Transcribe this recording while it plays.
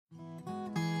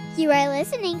You are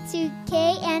listening to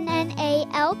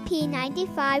KNNA-LP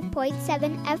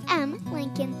 95.7 FM,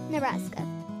 Lincoln, Nebraska.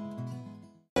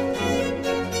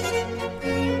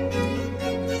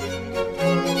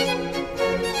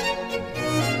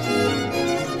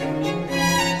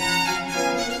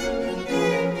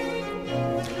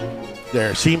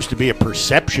 There seems to be a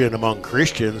perception among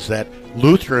Christians that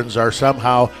Lutherans are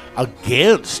somehow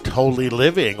against holy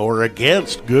living or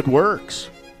against good works.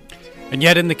 And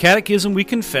yet in the Catechism we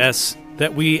confess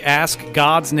that we ask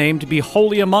God's name to be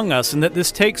holy among us, and that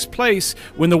this takes place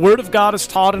when the Word of God is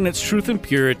taught in its truth and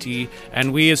purity,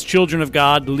 and we as children of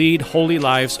God lead holy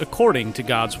lives according to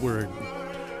God's Word.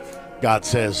 God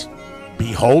says,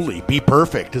 be holy, be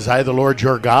perfect, as I, the Lord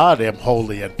your God, am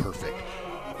holy and perfect.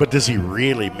 But does he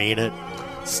really mean it?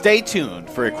 Stay tuned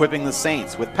for Equipping the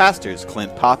Saints with Pastors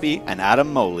Clint Poppy and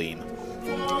Adam Moline.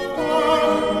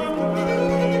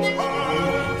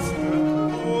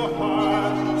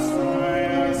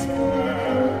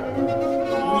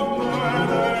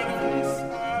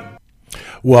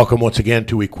 Welcome once again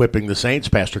to Equipping the Saints.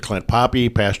 Pastor Clint Poppy,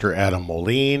 Pastor Adam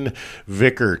Moline,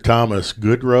 Vicar Thomas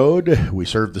Goodroad. We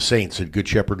serve the saints at Good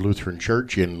Shepherd Lutheran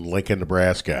Church in Lincoln,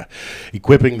 Nebraska.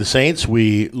 Equipping the Saints,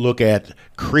 we look at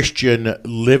Christian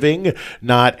living,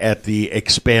 not at the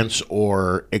expense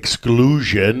or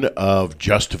exclusion of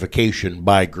justification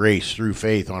by grace through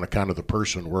faith on account of the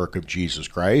person and work of Jesus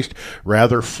Christ,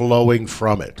 rather flowing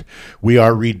from it. We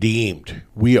are redeemed.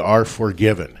 We are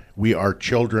forgiven. We are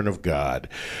children of God.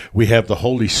 We have the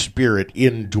Holy Spirit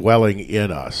indwelling in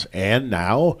us. And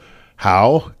now,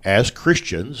 how, as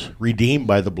Christians, redeemed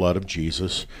by the blood of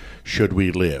Jesus, should we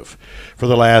live? For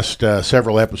the last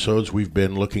several episodes, we've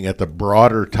been looking at the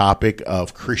broader topic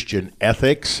of Christian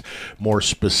ethics. More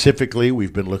specifically,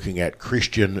 we've been looking at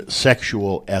Christian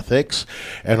sexual ethics.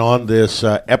 And on this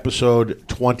episode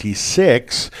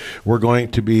 26, we're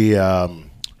going to be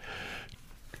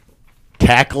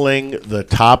tackling the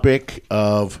topic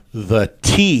of the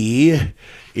T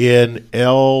in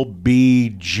LBGT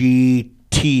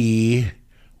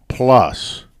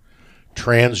plus,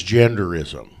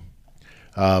 transgenderism.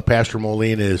 Pastor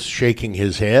Moline is shaking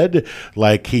his head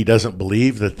like he doesn't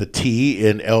believe that the T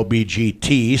in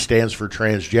LBGT stands for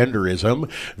transgenderism.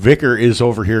 Vicar is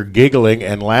over here giggling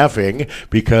and laughing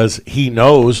because he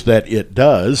knows that it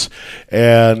does.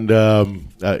 And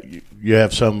you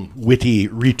have some witty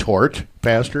retort,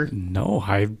 Pastor? No,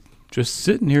 I'm just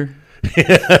sitting here.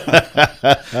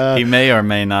 He may or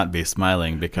may not be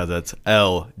smiling because it's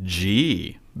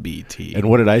LGBT. And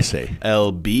what did I say?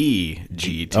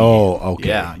 LBGT. Oh, okay.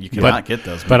 Yeah, you cannot get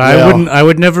those. But I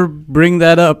would never bring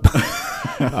that up.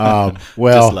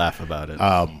 Just laugh about it.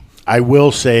 I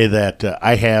will say that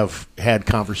I have had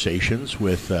conversations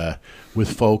with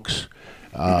folks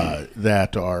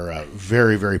that are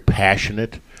very, very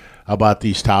passionate about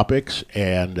these topics,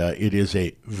 and it is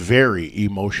a very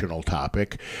emotional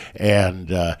topic,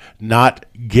 and not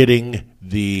getting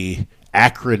the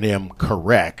acronym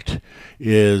correct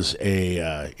is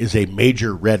a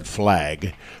major red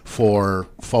flag for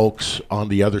folks on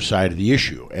the other side of the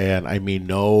issue. And I mean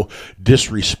no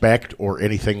disrespect or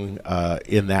anything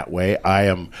in that way.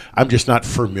 I'm just not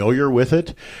familiar with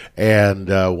it, and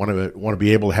want to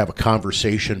be able to have a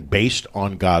conversation based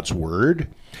on God's Word.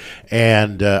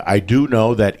 And I do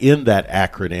know that in that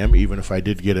acronym, even if I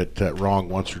did get it wrong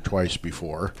once or twice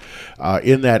before,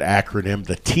 in that acronym,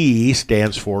 the T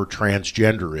stands for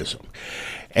transgenderism.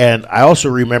 And I also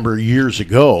remember years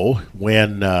ago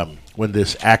when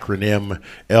this acronym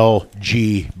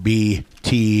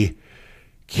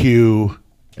LGBTQ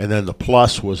and then the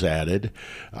plus was added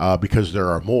because there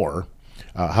are more.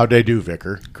 How'd I do,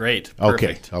 Vicar? Great.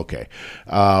 Perfect. Okay.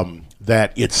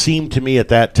 That it seemed to me at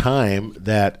that time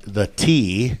that the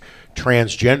T,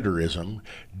 transgenderism,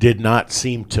 did not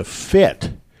seem to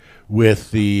fit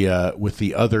with the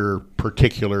other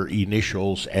particular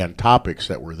initials and topics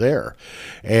that were there.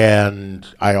 And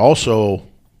I also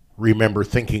remember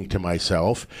thinking to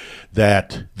myself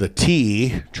that the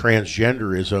T,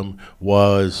 transgenderism,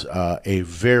 was a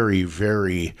very,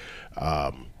 very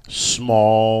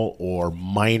small or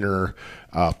minor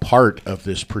part of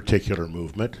this particular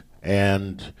movement.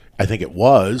 And I think it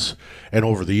was. And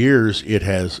over the years, it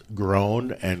has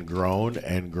grown and grown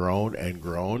and grown and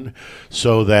grown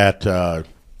so that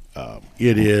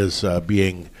it is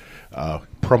being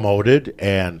promoted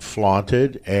and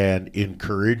flaunted and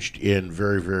encouraged in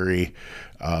very, very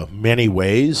many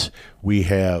ways. We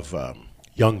have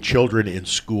young children in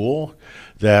school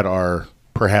that are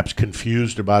perhaps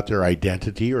confused about their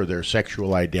identity or their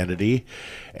sexual identity,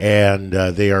 and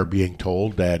they are being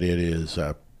told that it is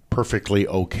perfectly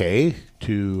okay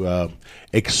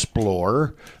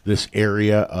explore this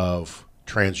area of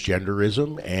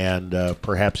transgenderism and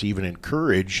perhaps even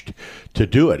encouraged to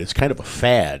do it. It's kind of a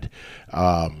fad,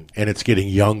 and it's getting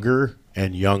younger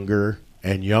and younger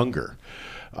and younger.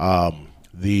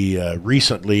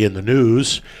 Recently in the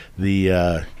news,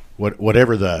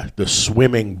 whatever the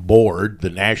swimming board, the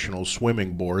National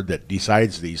Swimming Board that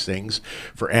decides these things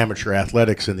for amateur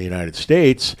athletics in the United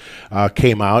States,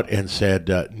 came out and said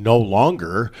no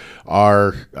longer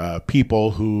are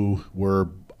people who were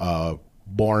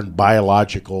born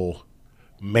biological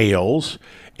males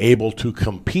able to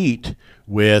compete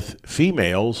with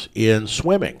females in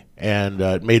swimming. And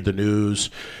it made the news.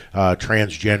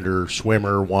 Transgender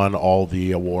swimmer won all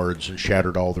the awards and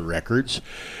shattered all the records.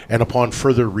 And upon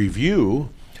further review,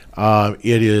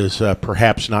 it is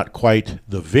perhaps not quite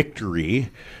the victory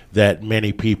that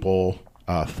many people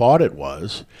thought it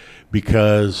was,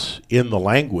 because in the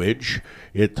language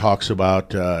it talks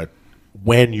about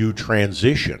when you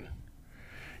transition.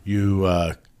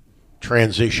 You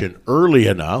transition early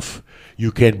enough,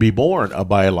 you can be born a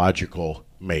biological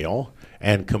male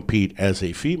and compete as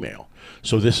a female.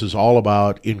 So this is all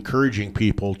about encouraging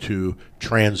people to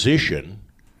transition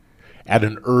at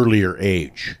an earlier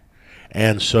age.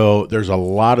 And so there's a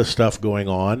lot of stuff going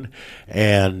on.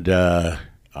 And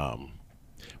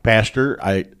Pastor,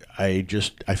 I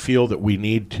feel that we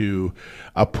need to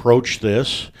approach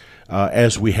this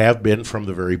as we have been from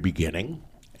the very beginning.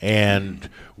 And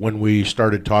when we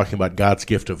started talking about God's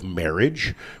gift of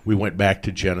marriage, we went back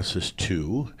to Genesis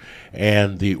 2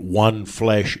 and the one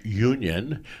flesh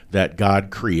union that God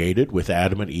created with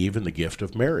Adam and Eve in the gift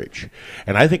of marriage.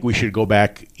 And I think we should go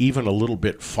back even a little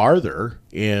bit farther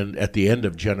at the end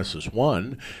of Genesis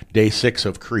 1, day 6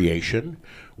 of creation,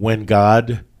 when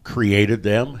God created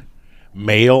them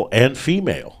male and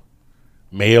female.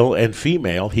 Male and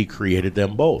female, he created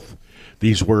them both.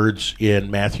 These words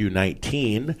in Matthew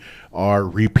 19 are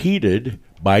repeated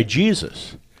by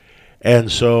Jesus.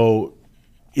 And so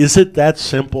is it that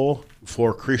simple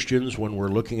for Christians when we're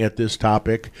looking at this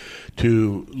topic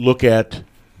to look at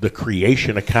the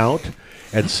creation account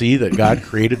and see that God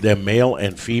created them male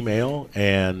and female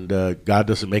and God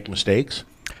doesn't make mistakes?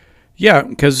 Yeah,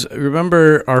 because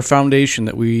remember our foundation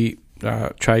that we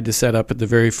tried to set up at the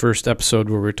very first episode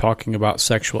where we were talking about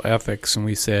sexual ethics, and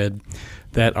we said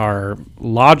that our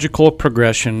logical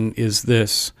progression is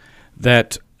this,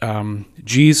 that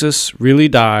Jesus really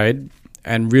died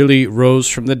and really rose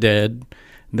from the dead,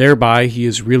 thereby he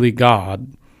is really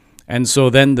God, and so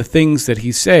then the things that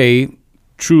he say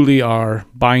truly are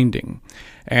binding.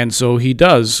 And so he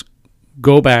does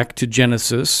go back to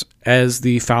Genesis as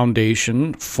the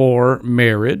foundation for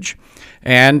marriage.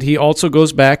 And he also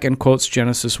goes back and quotes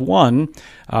Genesis 1,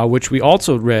 which we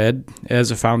also read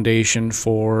as a foundation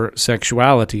for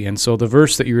sexuality. And so the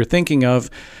verse that you were thinking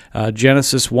of,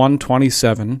 Genesis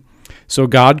 1:27, so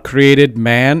God created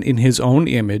man in his own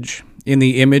image. In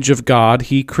the image of God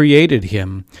he created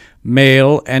him.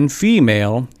 Male and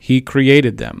female he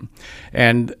created them.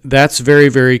 And that's very,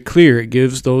 very clear. It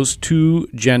gives those two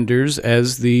genders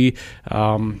as the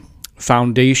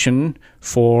foundation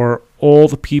for all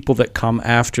the people that come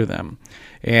after them.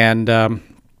 And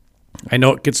I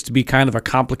know it gets to be kind of a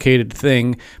complicated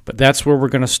thing, but that's where we're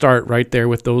going to start, right there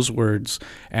with those words.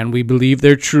 And we believe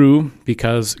they're true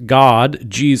because God,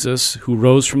 Jesus, who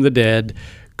rose from the dead,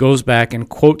 goes back and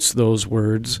quotes those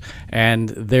words, and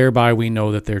thereby we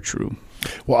know that they're true.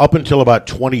 Well, up until about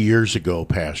 20 years ago,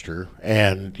 Pastor,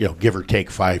 and give or take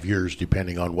 5 years,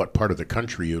 depending on what part of the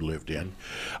country you lived in,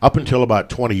 up until about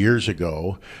 20 years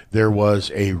ago, there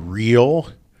was a real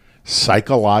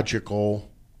psychological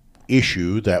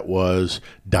issue that was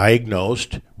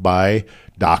diagnosed by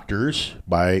doctors,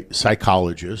 by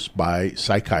psychologists, by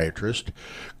psychiatrists,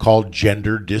 called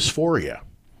gender dysphoria,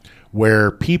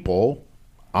 where people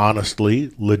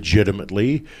honestly,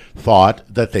 legitimately thought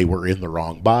that they were in the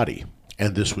wrong body.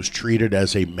 And this was treated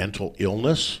as a mental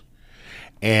illness,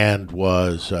 and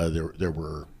was there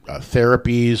were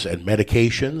therapies and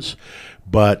medications.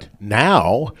 But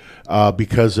now,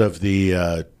 because of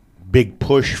the big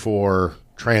push for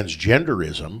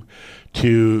transgenderism,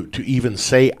 to even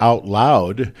say out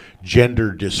loud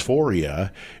gender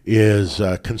dysphoria is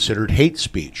considered hate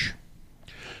speech.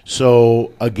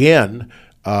 So again,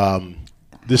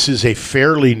 this is a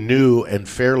fairly new and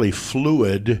fairly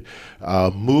fluid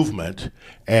movement,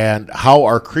 and how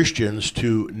are Christians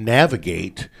to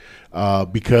navigate,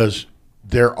 because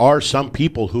there are some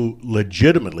people who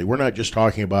legitimately, we're not just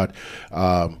talking about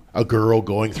a girl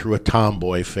going through a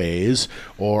tomboy phase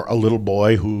or a little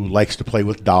boy who likes to play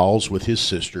with dolls with his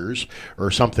sisters or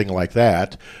something like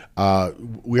that.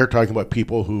 We are talking about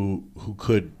people who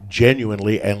could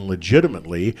genuinely and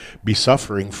legitimately be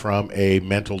suffering from a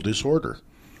mental disorder.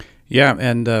 Yeah,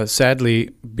 and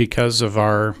sadly, because of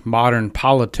our modern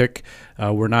politic,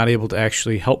 we're not able to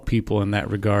actually help people in that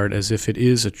regard as if it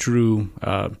is a true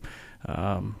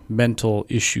mental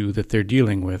issue that they're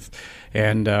dealing with.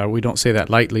 And we don't say that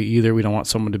lightly either. We don't want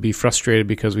someone to be frustrated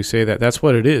because we say that. That's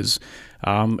what it is.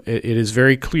 It is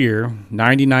very clear,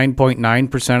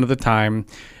 99.9% of the time,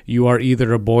 you are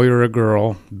either a boy or a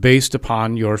girl based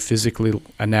upon your physical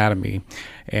anatomy.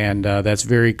 And that's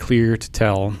very clear to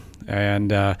tell.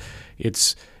 And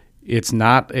it's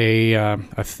not a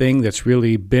thing that's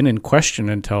really been in question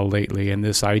until lately. And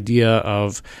this idea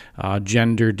of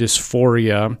gender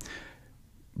dysphoria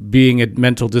being a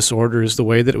mental disorder is the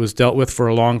way that it was dealt with for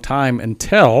a long time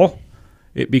until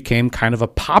it became kind of a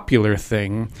popular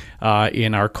thing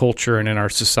in our culture and in our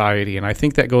society. And I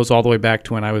think that goes all the way back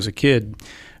to when I was a kid.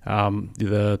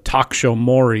 The talk show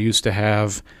Maury used to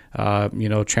have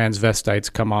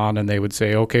transvestites come on, and they would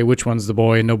say, okay, which one's the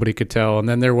boy? And nobody could tell. And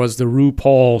then there was the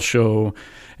RuPaul show,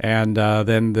 and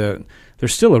then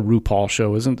there's still a RuPaul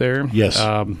show, isn't there? Yes.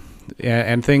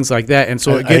 And things like that. And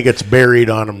so I think it's buried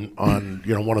on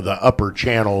one of the upper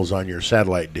channels on your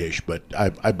satellite dish, but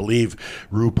I believe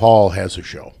RuPaul has a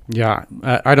show. Yeah,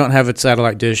 I don't have a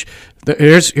satellite dish.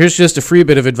 Here's just a free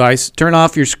bit of advice. Turn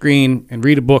off your screen and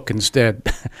read a book instead.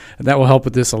 That will help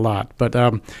with this a lot. But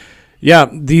yeah,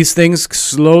 these things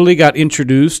slowly got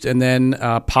introduced and then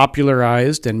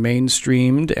popularized and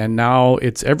mainstreamed, and now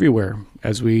it's everywhere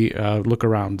as we look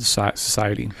around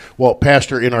society. Well,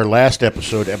 Pastor, in our last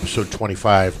episode, episode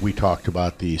 25, we talked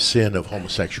about the sin of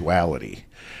homosexuality,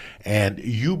 and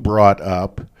you brought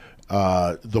up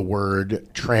the word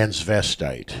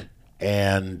transvestite.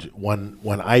 And when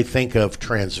I think of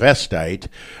transvestite,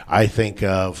 I think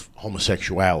of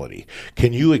homosexuality.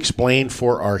 Can you explain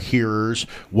for our hearers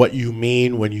what you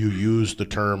mean when you use the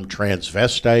term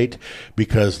transvestite?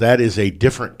 Because that is a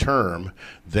different term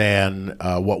than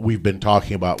what we've been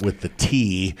talking about with the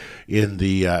T in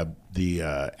the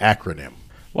acronym.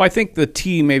 Well, I think the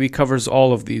T maybe covers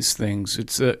all of these things.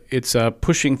 It's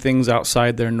pushing things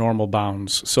outside their normal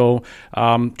bounds. So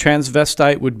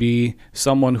transvestite would be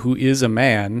someone who is a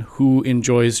man who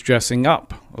enjoys dressing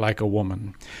up like a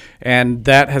woman. And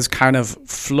that has kind of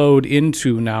flowed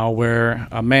into now where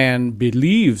a man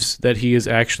believes that he is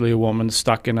actually a woman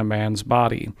stuck in a man's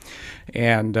body.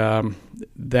 And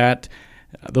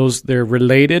they're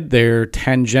related, they're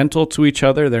tangential to each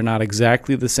other, they're not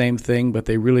exactly the same thing, but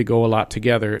they really go a lot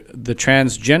together. The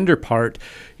transgender part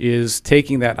is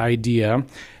taking that idea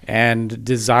and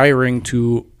desiring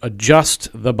to adjust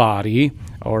the body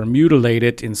or mutilate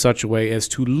it in such a way as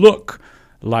to look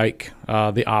like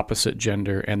the opposite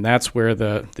gender, and that's where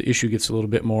the issue gets a little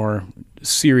bit more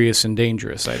serious and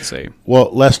dangerous, I'd say. Well,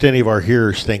 lest any of our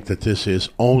hearers think that this is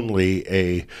only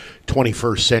a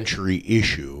 21st century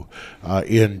issue,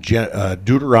 in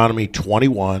Deuteronomy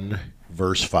 21,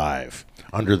 verse 5,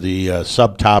 under the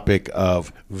subtopic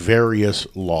of various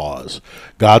laws,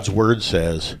 God's word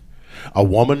says, "A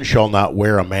woman shall not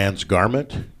wear a man's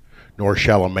garment, nor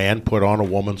shall a man put on a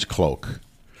woman's cloak.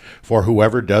 For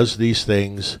whoever does these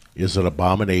things is an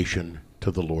abomination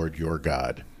to the Lord your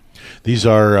God." These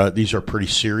are pretty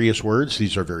serious words.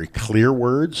 These are very clear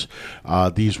words.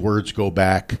 These words go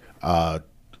back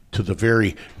to the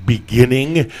very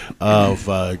beginning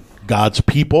of God's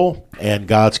people and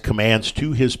God's commands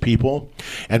to his people.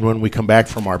 And when we come back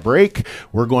from our break,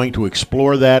 we're going to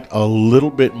explore that a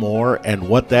little bit more and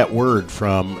what that word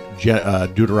from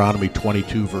Deuteronomy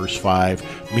 22, verse 5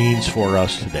 means for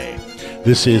us today.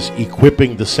 This is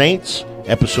Equipping the Saints,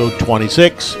 episode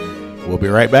 26. We'll be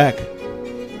right back.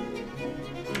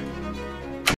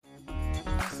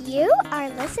 You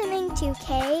are listening to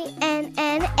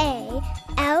KNNA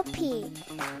LP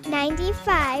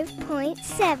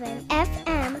 95.7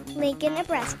 FM, Lincoln,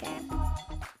 Nebraska.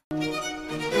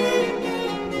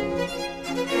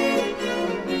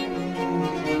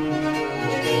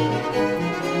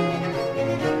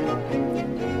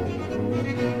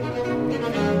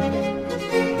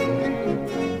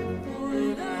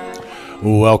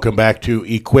 Welcome back to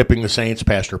Equipping the Saints.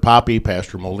 Pastor Poppy,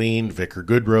 Pastor Moline, Vicar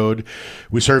Goodroad.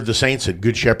 We serve the saints at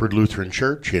Good Shepherd Lutheran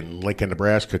Church in Lincoln,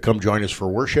 Nebraska. Come join us for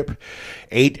worship,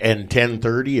 8 and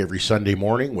 10:30 every Sunday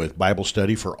morning with Bible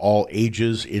study for all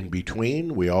ages in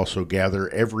between. We also gather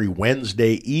every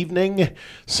Wednesday evening,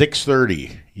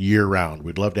 6:30 year-round.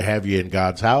 We'd love to have you in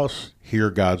God's house, hear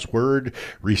God's word,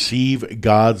 receive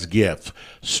God's gift,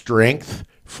 strength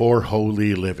for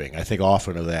holy living. I think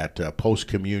often of that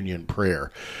post-communion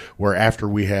prayer, where after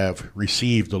we have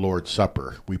received the Lord's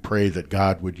Supper, we pray that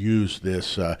God would use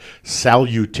this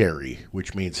salutary,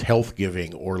 which means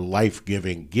health-giving or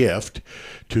life-giving gift,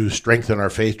 to strengthen our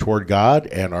faith toward God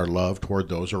and our love toward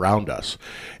those around us.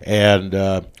 And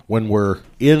when we're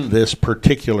in this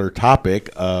particular topic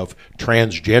of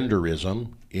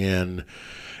transgenderism in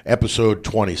episode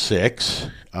 26,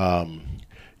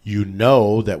 you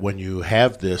know that when you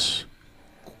have this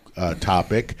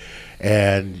topic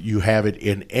and you have it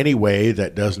in any way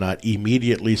that does not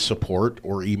immediately support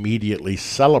or immediately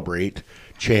celebrate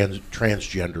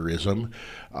transgenderism,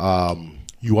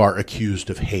 you are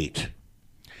accused of hate.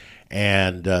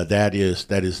 And that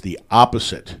is the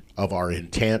opposite of our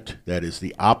intent. That is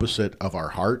the opposite of our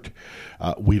heart.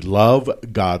 We love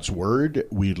God's word.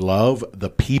 We love the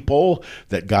people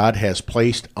that God has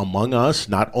placed among us,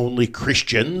 not only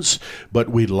Christians, but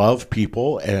we love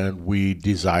people and we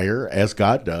desire, as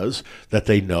God does, that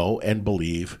they know and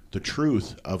believe the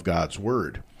truth of God's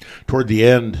word. Toward the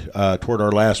end, toward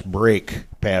our last break,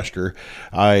 Pastor,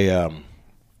 I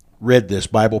read this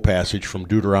Bible passage from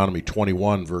Deuteronomy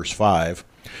 21, verse 5.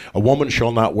 A woman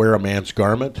shall not wear a man's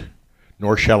garment,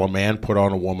 nor shall a man put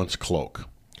on a woman's cloak.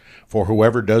 For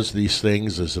whoever does these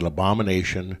things is an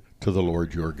abomination to the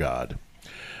Lord your God.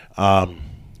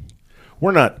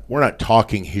 We're not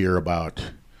talking here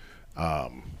about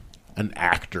an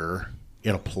actor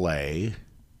in a play,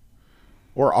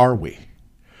 or are we?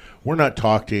 We're not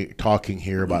talking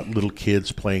here about little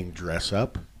kids playing dress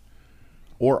up,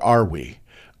 or are we?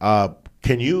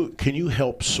 Can you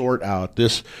help sort out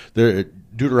this?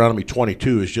 Deuteronomy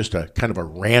 22 is just a kind of a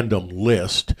random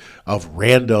list of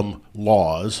random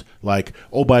laws, like,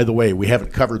 oh, by the way, we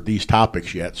haven't covered these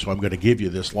topics yet, so I'm going to give you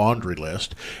this laundry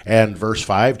list. And verse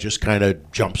 5 just kind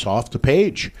of jumps off the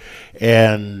page.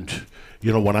 And,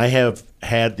 you know, when I have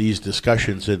had these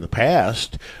discussions in the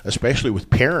past, especially with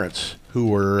parents who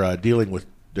were dealing with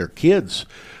their kids,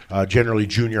 generally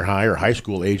junior high or high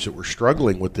school age, that were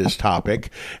struggling with this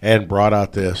topic and brought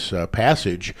out this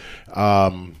passage,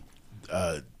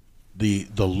 the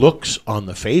looks on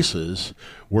the faces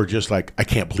were just like, I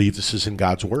can't believe this is in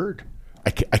God's word.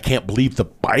 I can't believe the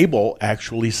Bible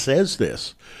actually says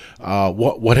this.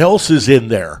 What else is in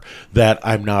there that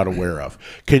I'm not aware of?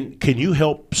 Can you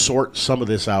help sort some of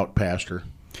this out, Pastor?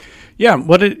 Yeah,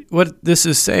 what this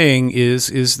is saying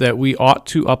is that we ought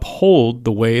to uphold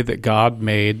the way that God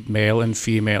made male and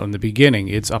female in the beginning.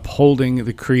 It's upholding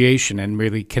the creation and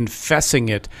really confessing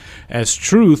it as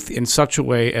truth in such a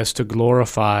way as to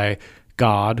glorify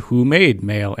God who made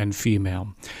male and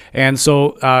female. And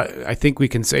so I think we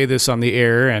can say this on the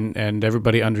air, and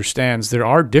everybody understands there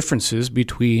are differences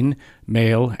between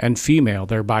male and female.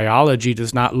 Their biology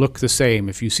does not look the same.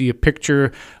 If you see a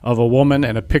picture of a woman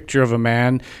and a picture of a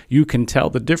man, you can tell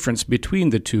the difference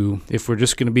between the two if we're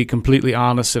just going to be completely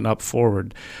honest and up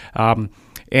forward.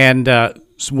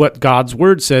 What God's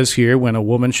word says here, when a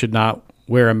woman should not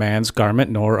wear a man's garment,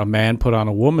 nor a man put on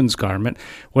a woman's garment.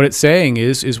 What it's saying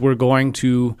is we're going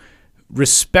to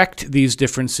respect these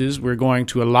differences. We're going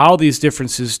to allow these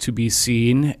differences to be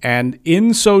seen, and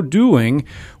in so doing,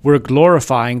 we're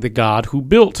glorifying the God who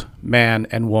built man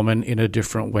and woman in a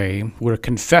different way. We're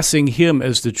confessing him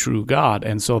as the true God,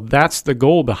 and so that's the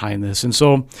goal behind this. And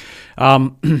so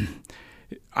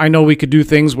I know we could do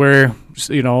things where,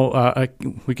 you know,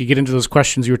 we could get into those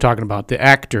questions you were talking about, the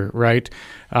actor, right?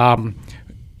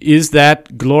 Is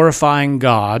that glorifying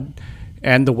God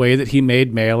and the way that he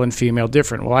made male and female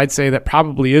different? Well, I'd say that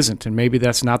probably isn't, and maybe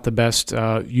that's not the best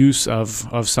use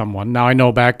of someone. Now, I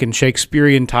know back in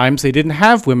Shakespearean times, they didn't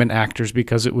have women actors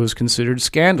because it was considered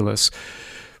scandalous.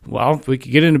 Well, we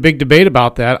could get in a big debate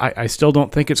about that. I still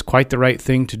don't think it's quite the right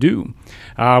thing to do.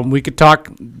 We could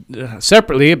talk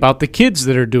separately about the kids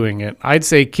that are doing it. I'd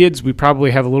say kids, we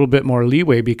probably have a little bit more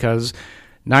leeway because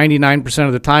 99%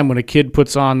 of the time when a kid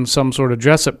puts on some sort of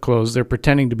dress-up clothes, they're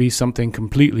pretending to be something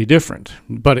completely different.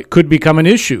 But it could become an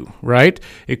issue, right?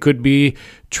 It could be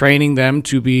training them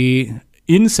to be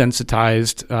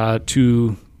insensitized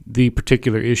to the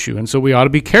particular issue. And so we ought to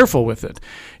be careful with it.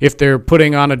 If they're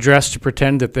putting on a dress to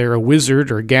pretend that they're a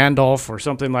wizard or Gandalf or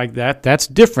something like that, that's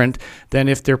different than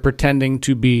if they're pretending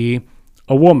to be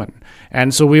a woman.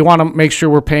 And so we want to make sure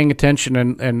we're paying attention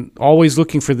and always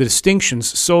looking for the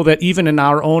distinctions so that even in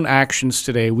our own actions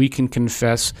today, we can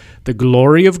confess the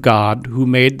glory of God who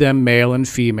made them male and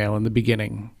female in the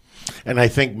beginning. And I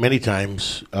think many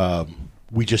times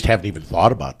we just haven't even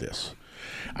thought about this.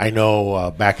 I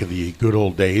know back in the good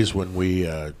old days when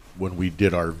we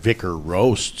did our vicar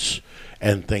roasts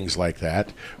and things like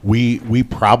that, we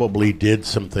probably did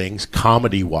some things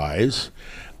comedy-wise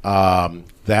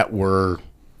that were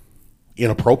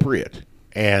inappropriate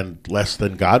and less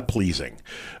than God-pleasing.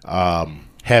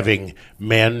 Having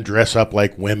men dress up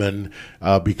like women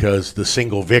because the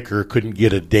single vicar couldn't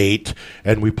get a date,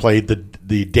 and we played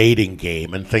the dating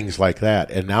game and things like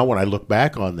that. And now when I look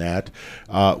back on that,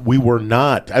 we were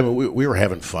not, I mean, we were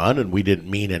having fun, and we didn't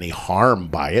mean any harm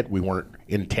by it. We weren't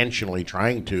intentionally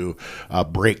trying to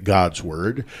break God's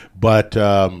word, but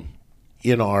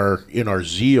in our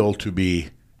zeal to be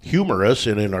humorous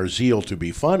and in our zeal to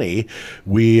be funny,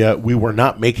 we were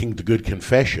not making the good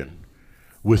confession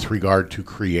with regard to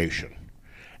creation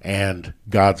and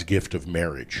God's gift of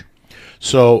marriage.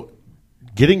 So,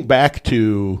 getting back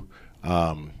to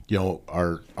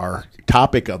our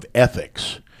topic of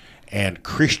ethics and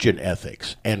Christian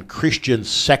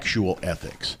sexual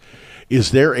ethics,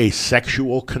 is there a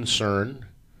sexual concern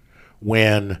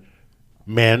when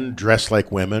men dress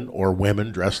like women or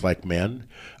women dress like men?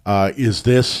 Is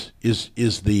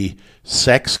the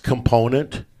sex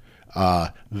component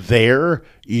there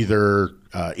either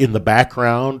in the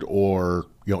background or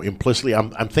implicitly?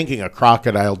 I'm thinking of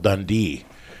Crocodile Dundee.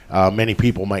 Many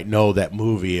people might know that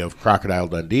movie of Crocodile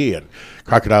Dundee, and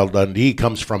Crocodile Dundee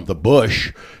comes from the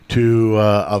bush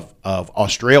of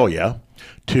Australia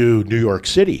to New York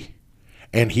City,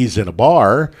 and he's in a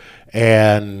bar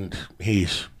and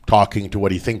he's talking to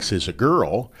what he thinks is a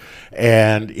girl,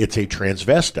 and it's a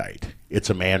transvestite. It's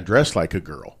a man dressed like a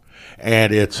girl,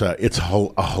 and it's a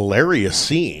hilarious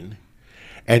scene,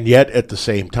 and yet at the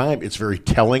same time, it's very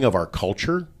telling of our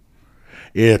culture.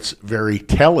 It's very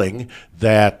telling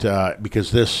that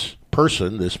because this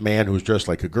man who's dressed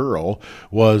like a girl,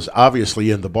 was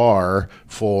obviously in the bar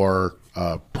for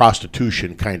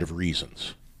prostitution kind of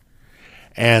reasons,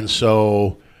 and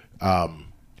so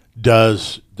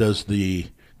does the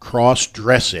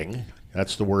cross-dressing,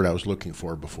 that's the word I was looking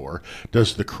for before,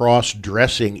 does the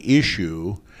cross-dressing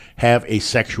issue have a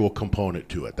sexual component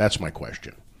to it? That's my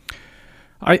question.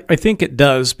 I think it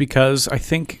does, because I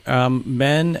think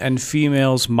men and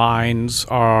females' minds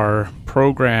are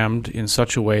programmed in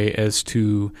such a way as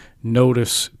to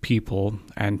notice people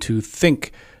and to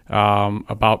think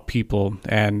about people,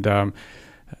 and in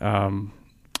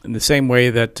the same way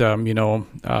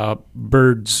that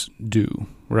birds do.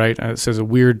 Right? It says a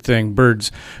weird thing, birds.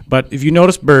 But if you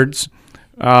notice birds,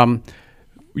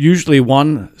 usually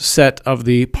one set of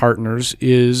the partners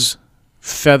is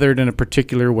feathered in a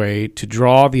particular way to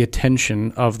draw the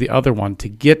attention of the other one, to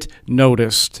get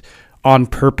noticed on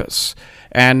purpose.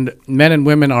 And men and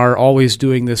women are always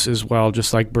doing this as well,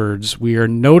 just like birds. We are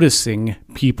noticing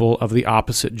people of the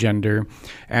opposite gender,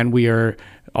 and we are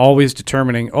always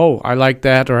determining, oh, I like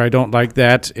that or I don't like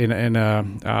that in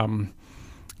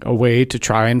a way to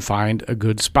try and find a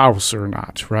good spouse or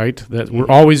not, right? That we're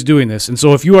always doing this. And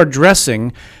so if you are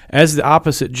dressing as the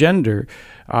opposite gender,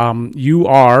 you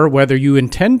are, whether you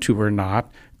intend to or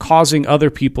not, causing other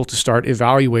people to start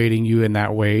evaluating you in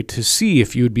that way to see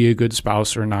if you would be a good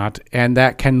spouse or not. And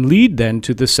that can lead then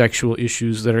to the sexual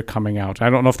issues that are coming out. I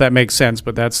don't know if that makes sense,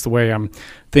 but that's the way I'm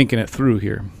thinking it through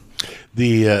here.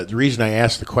 The reason I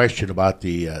asked the question about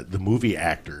the movie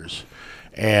actors,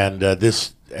 and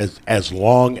this, as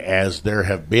long as there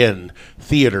have been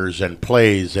theaters and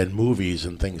plays and movies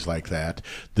and things like that,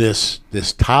 this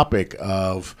topic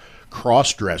of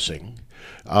cross-dressing,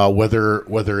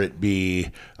 whether it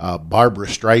be Barbara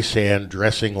Streisand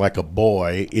dressing like a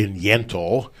boy in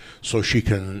Yentl so she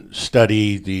can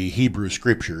study the Hebrew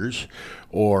Scriptures,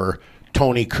 or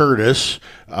Tony Curtis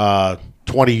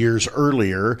 20 years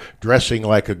earlier dressing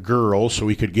like a girl so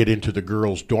he could get into the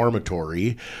girls'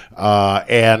 dormitory.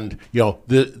 And,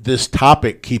 this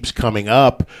topic keeps coming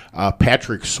up.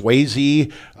 Patrick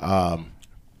Swayze,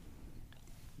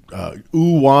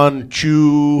 Wan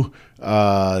Chu,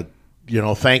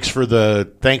 thanks for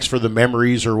the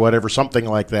memories or whatever, something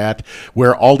like that,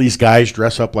 where all these guys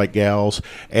dress up like gals,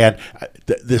 and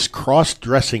this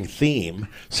cross-dressing theme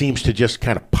seems to just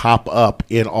kind of pop up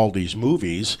in all these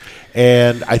movies,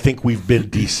 and I think we've been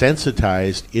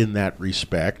desensitized in that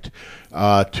respect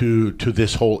to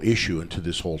this whole issue and to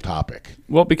this whole topic?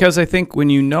 Well, because I think when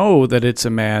you know that it's a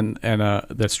man and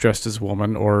that's dressed as a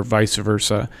woman, or vice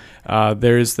versa,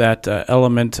 there's that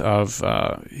element of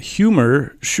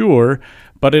humor, sure,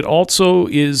 but it also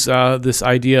is this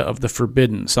idea of the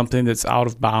forbidden, something that's out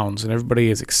of bounds, and everybody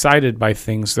is excited by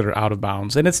things that are out of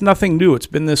bounds. And it's nothing new. It's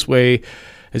been this way,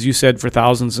 as you said, for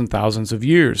thousands and thousands of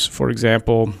years. For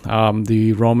example,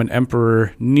 the Roman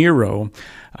Emperor Nero,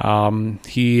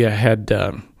 he had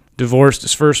divorced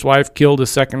his first wife, killed his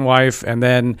second wife, and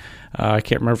then, I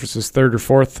can't remember if it's his third or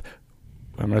fourth,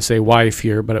 I'm going to say wife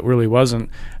here, but it really wasn't,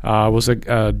 was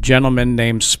a gentleman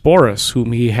named Sporus,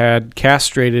 whom he had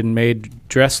castrated and made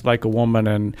dress like a woman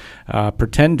and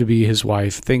pretend to be his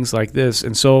wife, things like this.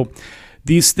 And so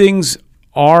these things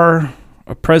are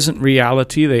a present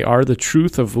reality. They are the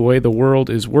truth of the way the world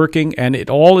is working, and it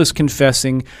all is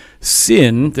confessing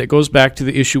sin. That goes back to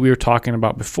the issue we were talking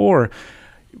about before.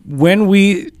 When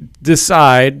we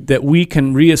decide that we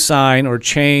can reassign or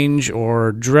change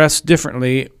or dress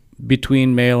differently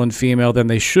between male and female than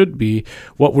they should be,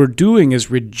 what we're doing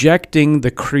is rejecting the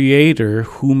Creator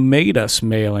who made us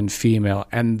male and female,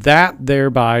 and that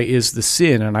thereby is the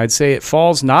sin. And I'd say it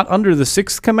falls not under the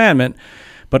sixth commandment,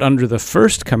 but under the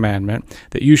first commandment,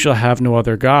 that you shall have no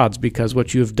other gods, because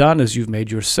what you have done is you've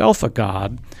made yourself a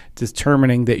god,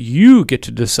 determining that you get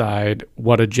to decide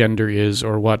what a gender is,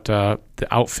 or what the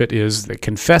outfit is that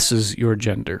confesses your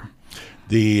gender.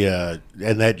 And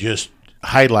that just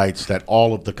highlights that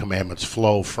all of the commandments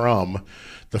flow from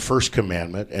the first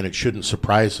commandment, and it shouldn't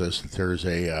surprise us that there's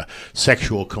a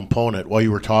sexual component. While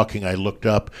you were talking, I looked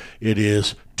up. It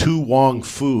is Tu Wong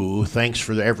Fu, Thanks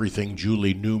for Everything,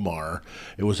 Julie Newmar.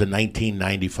 It was a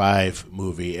 1995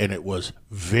 movie, and it was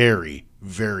very,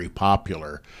 very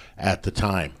popular at the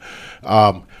time.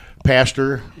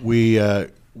 Pastor, we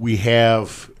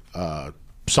have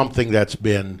something that's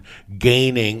been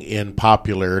gaining in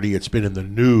popularity. It's been in the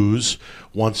news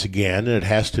once again, and it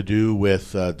has to do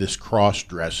with this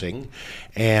cross-dressing.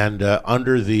 And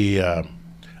under the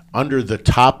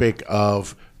topic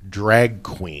of drag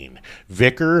queen,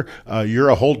 Vicar, you're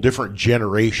a whole different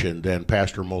generation than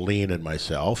Pastor Moline and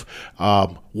myself.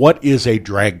 What is a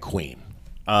drag queen?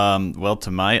 Well,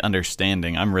 to my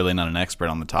understanding, I'm really not an expert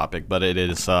on the topic, but it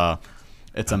is...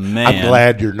 It's a man. I'm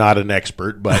glad you're not an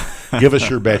expert, but give us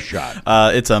your best shot.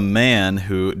 It's a man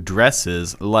who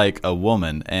dresses like a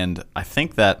woman, and I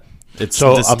think that it's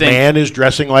so distinct. A man is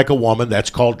dressing like a woman.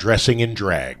 That's called dressing in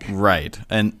drag, right?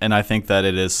 And I think that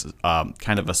it is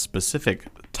kind of a specific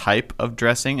type of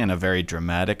dressing in a very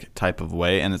dramatic type of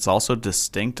way, and it's also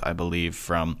distinct, I believe,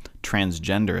 from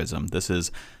transgenderism. This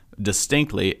is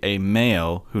distinctly a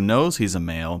male who knows he's a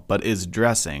male but is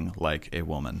dressing like a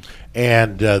woman.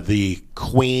 And the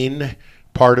queen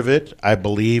part of it, I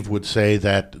believe, would say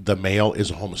that the male is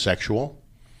a homosexual.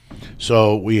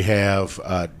 So we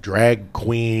have drag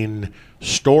queen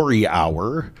story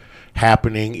hour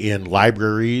happening in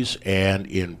libraries and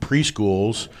in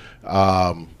preschools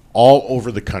all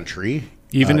over the country.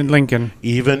 Even in Lincoln.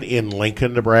 Even in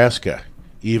Lincoln, Nebraska.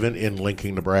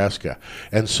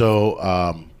 And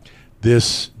so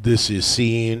This is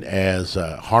seen as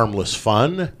harmless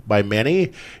fun by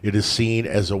many. It is seen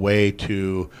as a way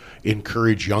to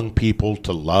encourage young people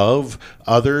to love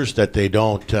others that they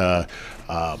don't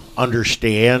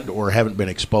understand or haven't been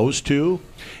exposed to.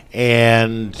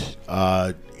 And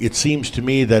it seems to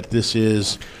me that this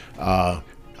is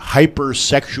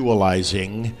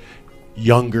hypersexualizing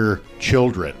younger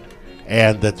children,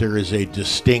 and that there is a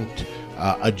distinct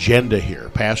agenda here.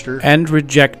 Pastor? And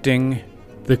rejecting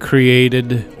the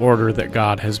created order that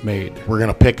God has made. We're going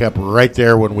to pick up right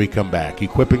there when we come back.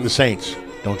 Equipping the Saints.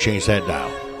 Don't change that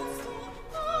dial.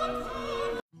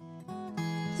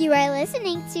 You are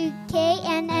listening to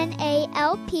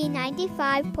KNNA-LP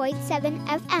 95.7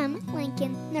 FM,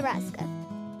 Lincoln, Nebraska.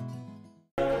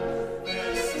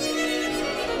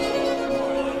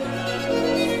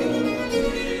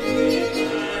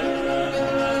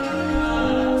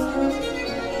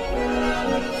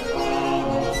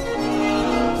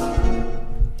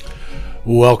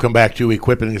 Welcome back to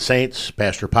Equipping the Saints.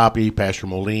 Pastor Poppy, Pastor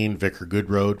Moline, Vicar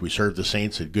Goodroad. We serve the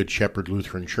saints at Good Shepherd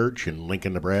Lutheran Church in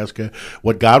Lincoln, Nebraska.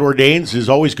 What God ordains is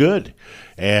always good.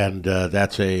 And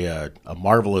that's a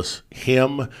marvelous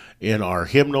hymn in our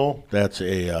hymnal. That's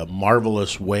a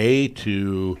marvelous way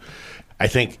to, I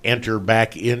think, enter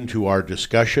back into our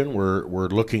discussion. We're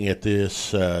looking at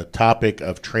this topic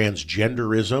of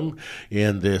transgenderism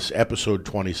in this episode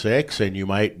 26, and you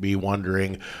might be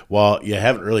wondering, well, you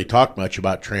haven't really talked much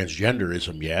about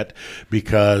transgenderism yet,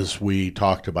 because we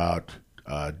talked about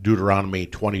Deuteronomy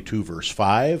 22, verse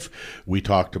 5. We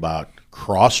talked about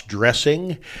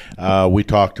cross-dressing. We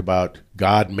talked about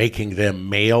God making them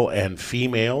male and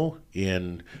female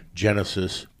in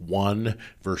Genesis 1,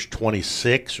 verse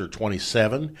 26 or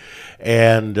 27.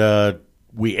 And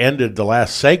we ended the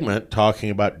last segment talking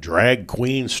about Drag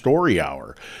Queen Story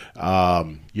Hour.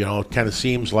 It kind of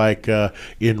seems like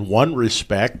in one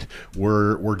respect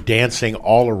we're dancing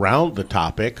all around the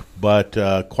topic, but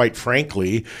quite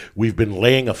frankly, we've been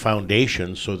laying a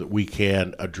foundation so that we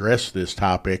can address this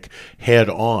topic head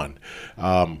on.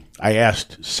 I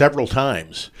asked several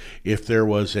times if there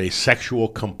was a sexual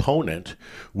component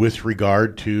with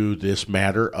regard to this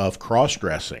matter of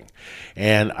cross-dressing.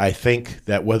 And I think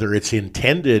that whether it's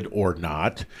intended or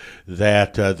not,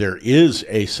 that there is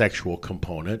a sexual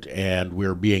component, and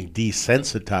we're being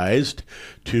desensitized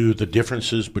to the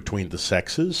differences between the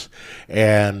sexes.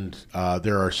 And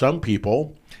there are some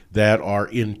people that are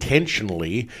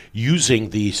intentionally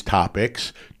using these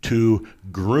topics to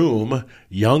groom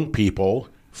young people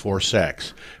for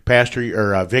sex. Pastor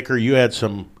or Vicar, you had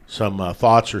some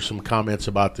thoughts or some comments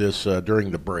about this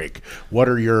during the break. What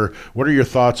are your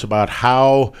thoughts about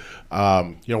how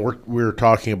we're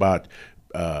talking about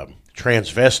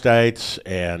transvestites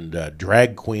and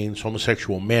drag queens,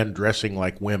 homosexual men dressing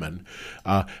like women?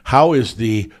 How is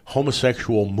the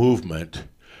homosexual movement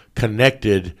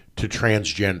connected to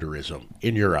transgenderism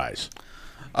in your eyes?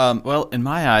 Well, in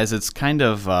my eyes, it's kind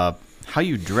of how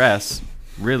you dress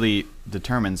really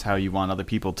determines how you want other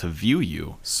people to view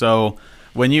you. So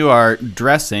when you are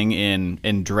dressing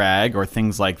in drag or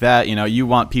things like that, you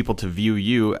want people to view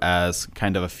you as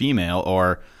kind of a female,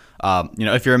 or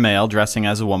if you're a male dressing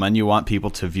as a woman, you want people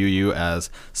to view you as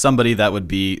somebody that would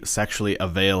be sexually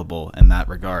available in that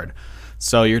regard.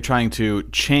 So you're trying to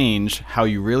change how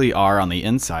you really are on the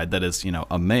inside, that is,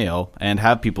 a male, and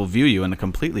have people view you in a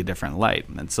completely different light.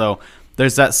 And so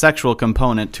there's that sexual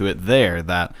component to it there,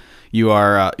 that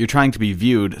you're trying to be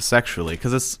viewed sexually,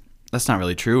 because that's not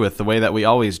really true with the way that we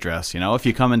always dress. If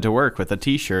you come into work with a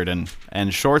t-shirt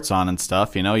and shorts on and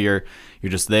stuff, you're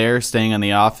just there staying in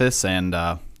the office, and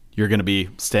you're going to be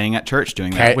staying at church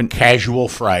doing that. Casual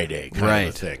Friday kind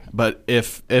of thing. But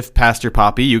if Pastor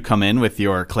Poppy, you come in with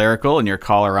your clerical and your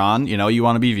collar on, you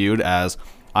want to be viewed as,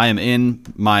 I am in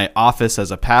my office as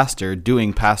a pastor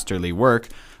doing pastorly work,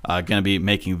 going to be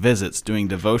making visits, doing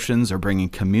devotions, or bringing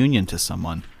communion to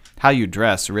someone. How you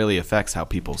dress really affects how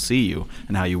people see you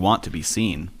and how you want to be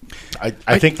seen. I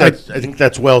think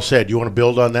that's well said. You want to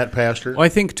build on that, Pastor? Well, I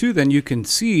think too. Then you can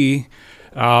see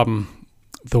the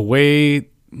way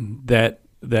that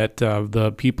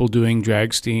the people doing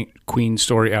Drag Queen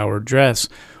Story Hour dress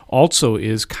also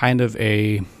is kind of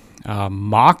a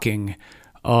mocking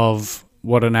of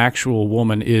what an actual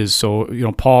woman is. So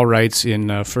Paul writes in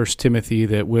 1 Timothy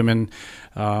that women,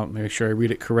 make sure I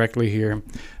read it correctly here,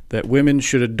 that women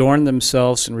should adorn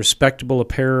themselves in respectable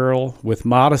apparel with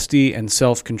modesty and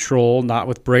self-control, not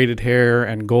with braided hair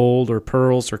and gold or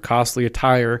pearls or costly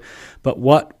attire, but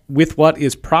with what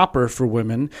is proper for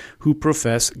women who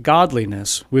profess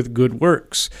godliness with good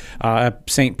works.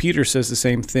 St. Peter says the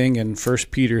same thing in 1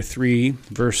 Peter 3,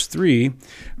 verse 3,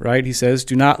 right? He says,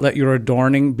 "Do not let your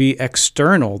adorning be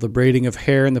external, the braiding of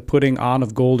hair and the putting on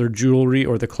of gold or jewelry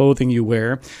or the clothing you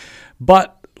wear,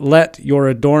 but let your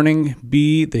adorning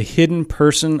be the hidden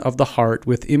person of the heart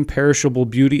with imperishable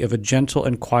beauty of a gentle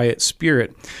and quiet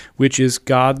spirit, which is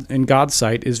God in God's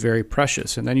sight is very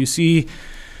precious." And then you see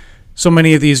so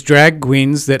many of these drag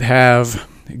queens that have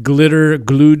glitter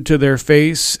glued to their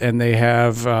face, and they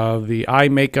have the eye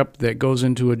makeup that goes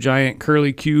into a giant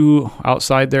curly Q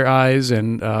outside their eyes,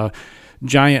 and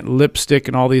giant lipstick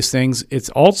and all these things. It's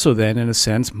also then, in a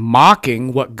sense,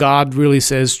 mocking what God really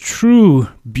says true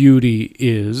beauty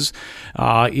is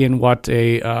in what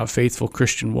a faithful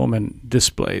Christian woman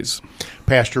displays.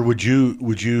 Pastor, would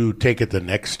you take it the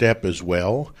next step as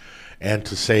well, and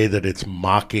to say that it's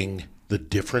mocking the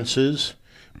differences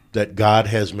that God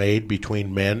has made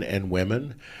between men and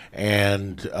women,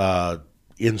 and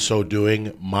in so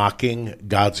doing, mocking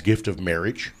God's gift of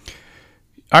marriage?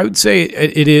 I would say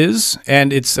it is,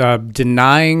 and it's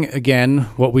denying, again,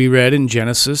 what we read in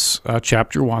Genesis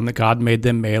chapter 1, that God made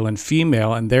them male and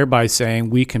female, and thereby saying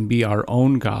we can be our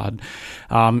own God.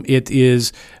 It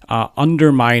is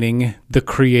undermining the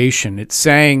creation. It's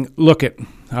saying, look at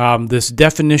this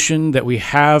definition that we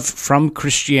have from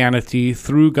Christianity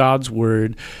through God's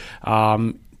Word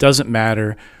doesn't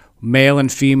matter. Male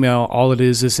and female, all it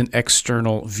is an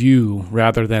external view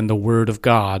rather than the Word of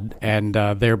God, and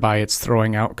thereby it's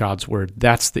throwing out God's Word.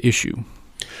 That's the issue.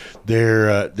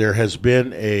 There has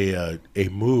been a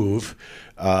move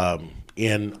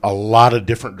in a lot of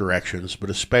different directions, but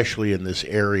especially in this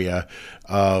area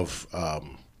of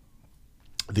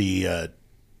the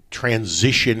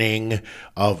transitioning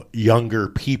of younger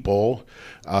people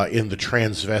in the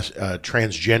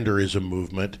transgenderism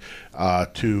movement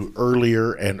to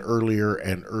earlier and earlier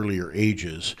and earlier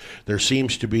ages. There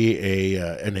seems to be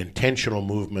an intentional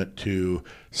movement to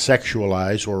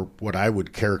sexualize, or what I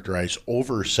would characterize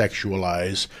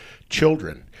over-sexualize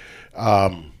children.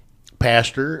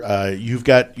 Pastor, you've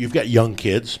got young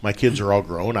kids. My kids are all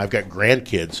grown. I've got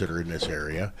grandkids that are in this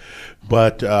area.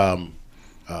 But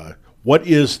what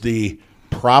is the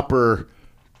proper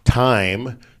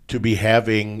time to be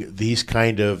having these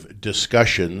kind of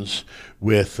discussions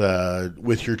with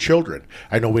your children?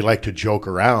 I know we like to joke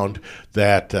around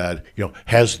that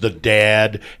has the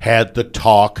dad had the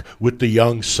talk with the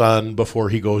young son before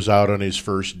he goes out on his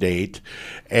first date,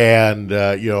 and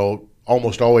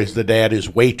almost always the dad is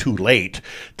way too late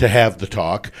to have the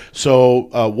talk.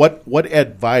 So what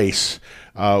advice?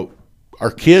 Our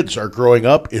kids are growing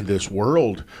up in this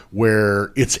world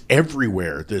where it's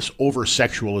everywhere, this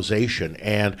over-sexualization,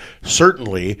 and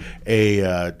certainly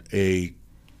a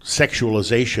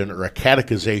sexualization or a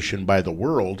catechization by the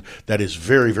world that is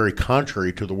very, very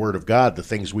contrary to the Word of God, the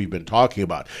things we've been talking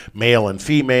about. Male and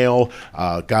female,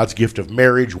 God's gift of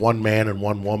marriage, one man and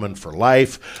one woman for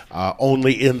life,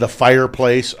 only in the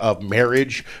fireplace of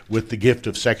marriage with the gift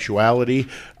of sexuality.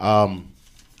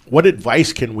 What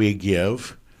advice can we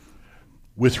give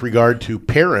with regard to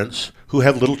parents who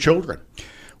have little children?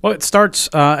 Well, it starts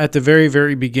at the very,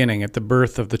 very beginning, at the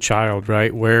birth of the child,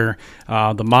 right, where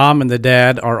the mom and the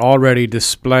dad are already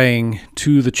displaying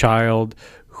to the child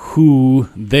who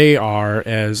they are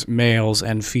as males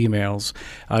and females.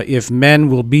 If men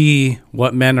will be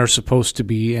what men are supposed to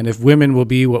be, and if women will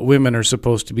be what women are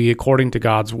supposed to be according to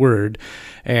God's word.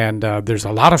 And there's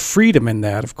a lot of freedom in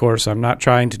that, of course. I'm not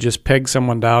trying to just peg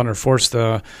someone down or force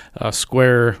the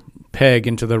square peg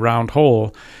into the round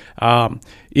hole.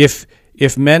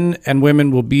 If men and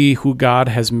women will be who God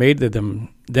has made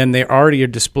them, then they already are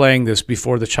displaying this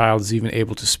before the child is even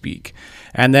able to speak.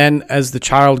 And then as the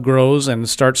child grows and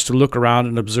starts to look around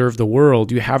and observe the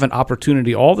world, you have an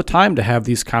opportunity all the time to have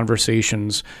these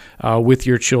conversations with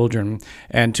your children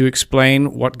and to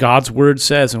explain what God's word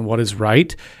says and what is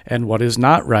right and what is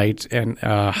not right, and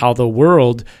how the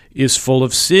world is full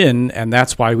of sin, and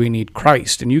that's why we need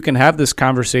Christ. And you can have this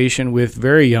conversation with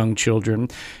very young children.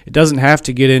 It doesn't have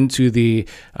to get into the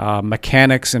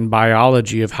mechanics and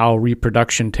biology of how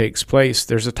reproduction takes place.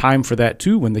 There's a time for that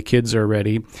too when the kids are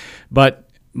ready. But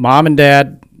mom and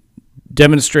dad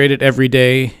demonstrate it every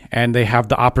day, and they have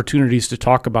the opportunities to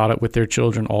talk about it with their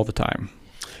children all the time.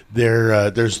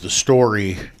 There's the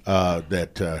story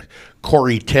that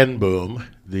Corrie ten Boom,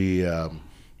 the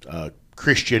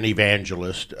Christian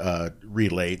evangelist,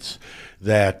 relates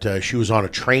that she was on a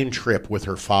train trip with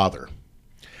her father.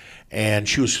 And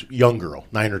she was a young girl,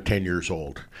 9 or 10 years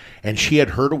old. And she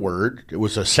had heard a word. It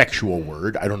was a sexual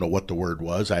word. I don't know what the word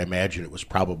was. I imagine it was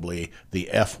probably the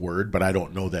F word, but I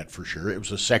don't know that for sure. It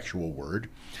was a sexual word.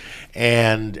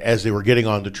 And as they were getting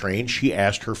on the train, she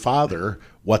asked her father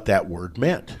what that word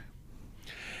meant.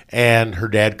 And her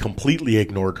dad completely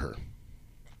ignored her.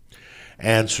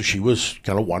 And so she was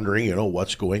kind of wondering,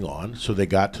 what's going on. So they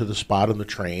got to the spot on the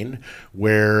train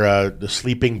where the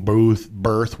sleeping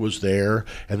berth was there,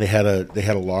 and they had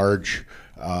a large,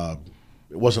 it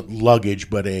wasn't luggage,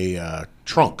 but a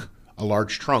trunk, a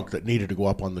large trunk that needed to go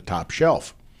up on the top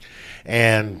shelf.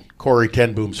 And Corrie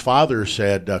ten Boom's father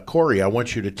said, Corrie, I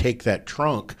want you to take that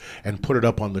trunk and put it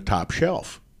up on the top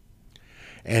shelf.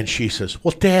 And she says,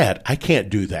 well, Dad, I can't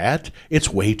do that.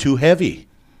 It's way too heavy.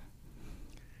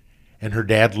 And her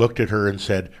dad looked at her and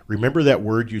said, remember that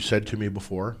word you said to me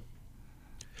before?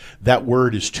 That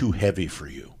word is too heavy for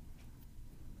you.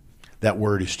 That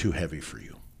word is too heavy for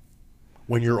you.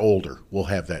 When you're older, we'll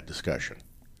have that discussion.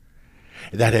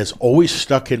 That has always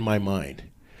stuck in my mind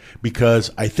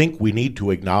because I think we need to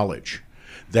acknowledge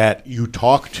that you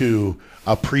talk to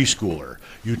a preschooler,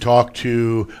 you talk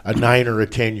to a 9 or a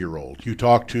 10-year-old, you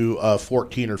talk to a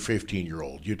 14 or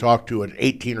 15-year-old, you talk to an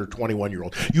 18 or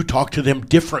 21-year-old, you talk to them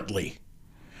differently.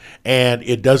 And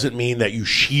it doesn't mean that you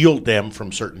shield them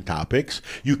from certain topics.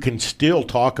 You can still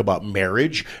talk about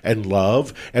marriage and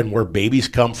love and where babies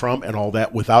come from and all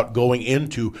that without going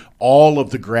into all of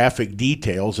the graphic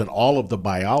details and all of the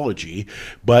biology.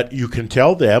 But you can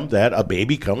tell them that a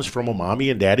baby comes from a mommy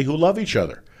and daddy who love each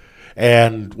other.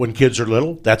 And when kids are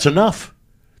little, that's enough.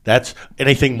 That's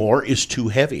anything more is too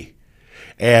heavy.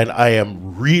 And I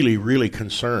am really, really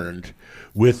concerned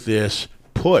with this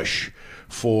push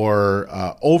for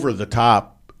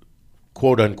over-the-top,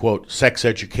 quote-unquote, sex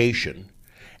education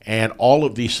and all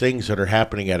of these things that are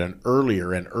happening at an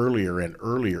earlier and earlier and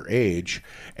earlier age.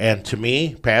 And to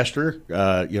me, Pastor,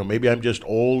 maybe I'm just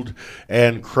old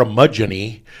and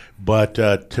curmudgeon-y, but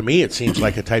to me it seems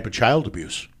like a type of child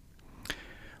abuse.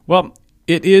 Well,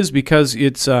 it is, because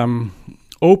it's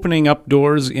opening up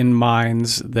doors in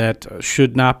minds that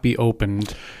should not be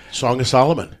opened. Song of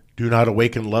Solomon, do not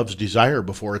awaken love's desire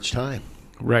before its time.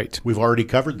 Right. We've already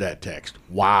covered that text.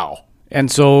 Wow. And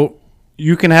so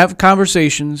you can have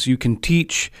conversations, you can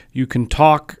teach, you can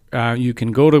talk, you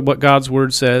can go to what God's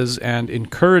Word says and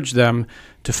encourage them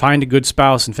to find a good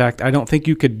spouse. In fact, I don't think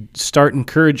you could start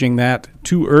encouraging that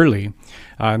too early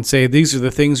and say these are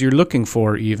the things you're looking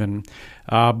for even.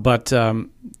 But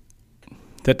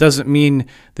that doesn't mean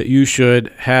that you should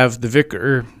have the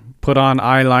vicar put on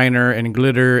eyeliner and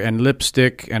glitter and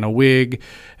lipstick and a wig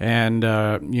and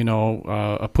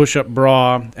a push-up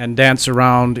bra and dance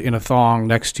around in a thong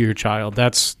next to your child.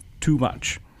 That's too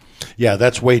much. Yeah,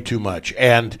 that's way too much.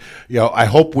 And I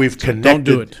hope we've connected. Don't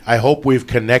do it. I hope we've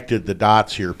connected the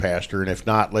dots here, Pastor. And if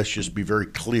not, let's just be very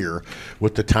clear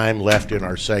with the time left in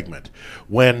our segment.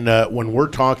 When we're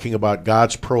talking about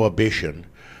God's prohibition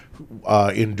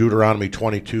in Deuteronomy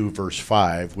 22, verse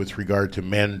 5, with regard to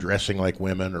men dressing like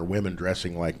women or women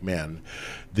dressing like men,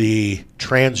 the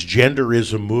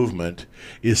transgenderism movement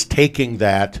is taking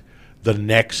that the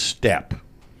next step.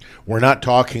 We're not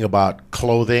talking about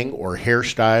clothing or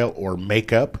hairstyle or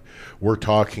makeup. We're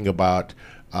talking about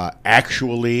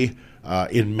actually,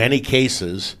 in many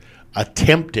cases,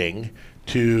 attempting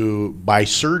to, by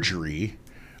surgery,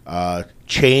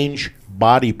 change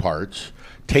body parts,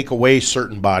 take away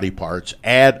certain body parts,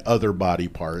 add other body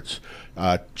parts,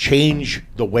 change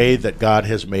the way that God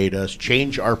has made us,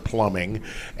 change our plumbing,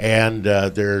 and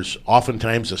there's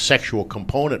oftentimes a sexual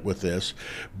component with this,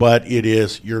 but it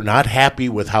is, you're not happy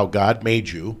with how God made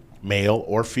you, male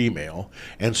or female,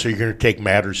 and so you're going to take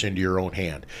matters into your own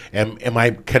hand. Am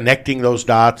I connecting those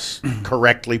dots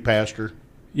correctly, Pastor?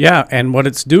 Yeah, and what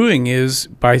it's doing is,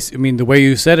 the way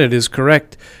you said it is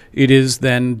correct. It is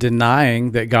then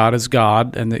denying that God is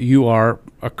God and that you are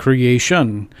a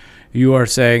creation. You are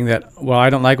saying that, well, I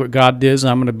don't like what God did,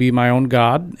 I'm going to be my own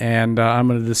God, and I'm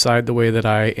going to decide the way that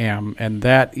I am. And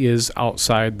that is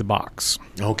outside the box.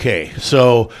 Okay,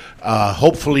 so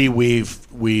hopefully we've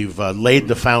laid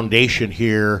the foundation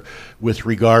here with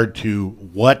regard to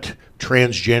what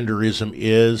transgenderism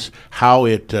is, how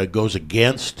it goes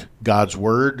against God's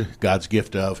Word, God's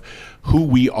gift of who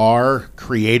we are,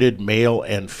 created male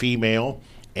and female,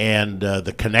 and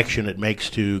the connection it makes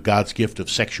to God's gift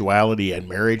of sexuality and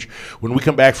marriage. When we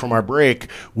come back from our break,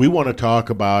 we want to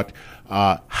talk about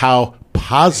how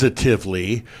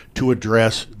positively to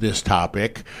address this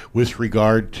topic with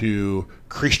regard to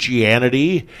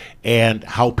Christianity and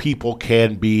how people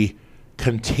can be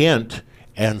content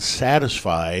and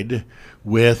satisfied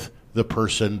with the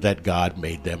person that God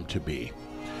made them to be.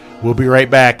 We'll be right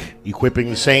back. Equipping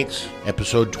the Saints,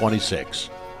 episode 26.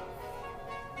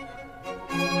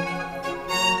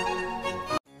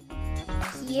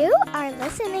 You are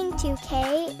listening to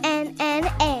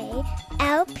KNNA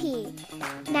LP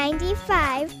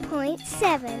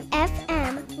 95.7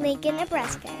 FM, Lincoln,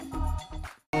 Nebraska.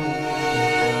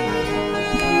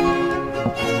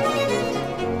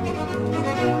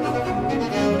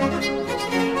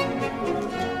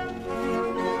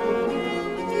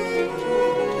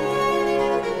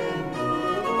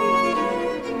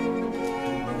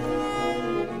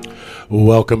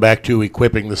 Welcome back to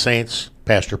Equipping the Saints.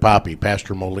 Pastor Poppy,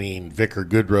 Pastor Moline, Vicar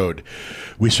Goodroad.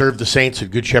 We serve the saints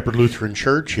at Good Shepherd Lutheran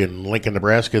Church in Lincoln,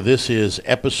 Nebraska. This is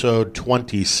episode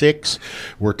 26.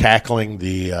 We're tackling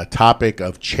the topic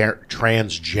of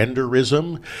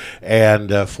transgenderism.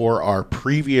 And for our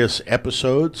previous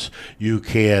episodes, you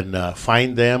can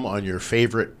find them on your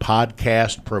favorite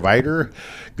podcast provider.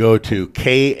 Go to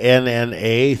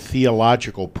KNNA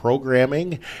Theological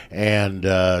Programming, and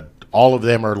all of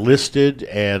them are listed,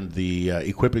 and the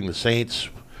Equipping the Saints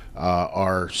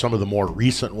are some of the more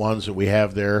recent ones that we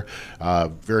have there.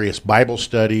 Various Bible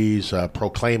studies,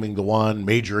 Proclaiming the One,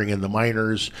 Majoring in the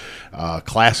Minors,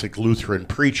 Classic Lutheran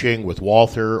Preaching with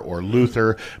Walther or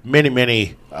Luther,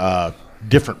 many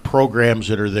different programs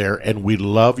that are there, and we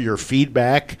love your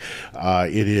feedback.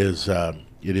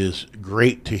 It is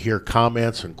great to hear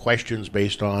comments and questions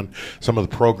based on some of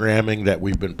the programming that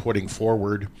we've been putting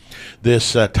forward.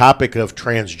 This topic of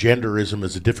transgenderism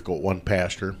is a difficult one,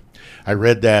 Pastor. I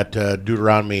read that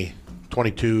Deuteronomy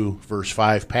 22, verse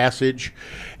 5 passage,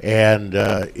 and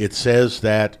it says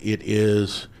that it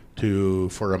is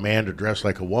for a man to dress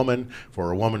like a woman, for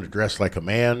a woman to dress like a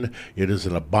man. It is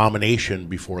an abomination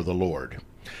before the Lord.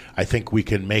 I think we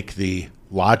can make the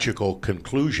logical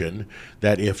conclusion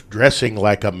that if dressing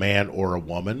like a man or a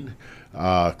woman,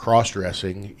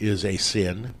 cross-dressing, is a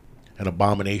sin, an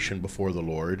abomination before the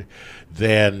Lord,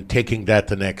 then taking that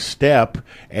the next step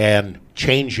and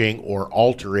changing or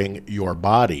altering your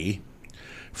body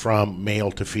from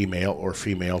male to female or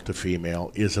female to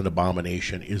female is an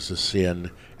abomination, is a sin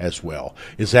as well.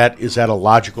 Is that a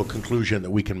logical conclusion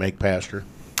that we can make, Pastor?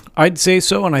 I'd say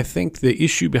so, and I think the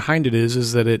issue behind it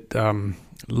is that it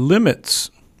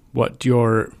limits what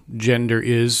your gender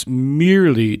is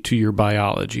merely to your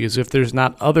biology, as if there's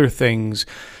not other things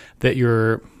that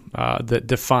that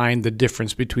define the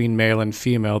difference between male and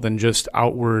female than just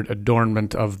outward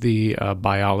adornment of the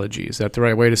biology. Is that the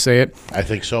right way to say it? I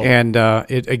think so. And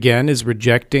it, again, is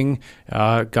rejecting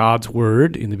God's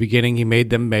word. In the beginning, he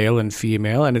made them male and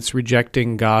female, and it's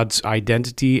rejecting God's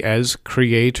identity as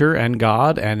creator and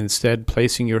God, and instead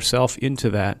placing yourself into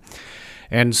that.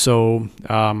 And so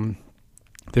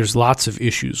there's lots of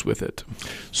issues with it.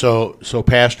 So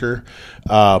Pastor,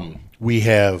 we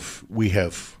have,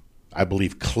 I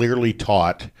believe, clearly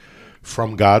taught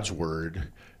from God's word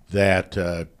that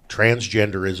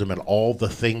transgenderism and all the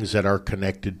things that are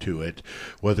connected to it,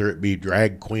 whether it be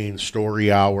drag queen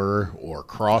story hour or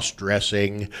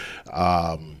cross-dressing,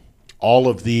 all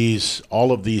of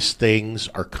these things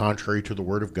are contrary to the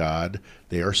word of God.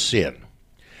 They are sin.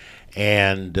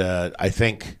 And I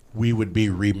think we would be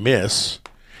remiss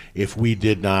if we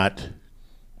did not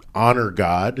honor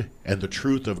God and the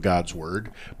truth of God's word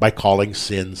by calling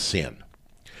sin sin.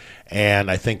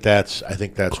 And I think that's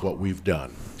what we've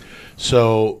done.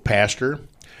 So, Pastor,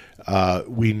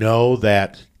 we know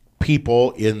that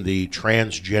people in the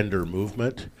transgender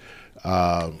movement,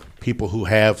 people who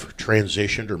have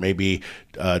transitioned or maybe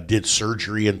did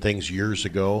surgery and things years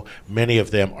ago, many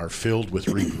of them are filled with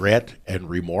regret and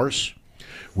remorse.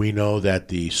 We know that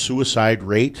the suicide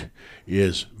rate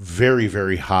is very,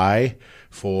 very high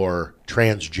for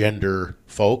transgender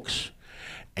folks,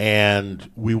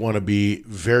 and we want to be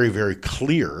very, very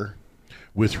clear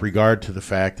with regard to the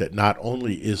fact that not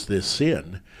only is this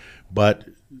sin, but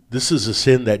this is a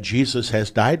sin that Jesus has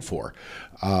died for.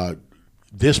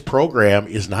 This program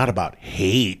is not about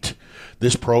hate.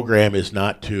 This program is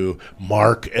not to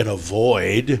mark and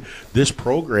avoid. This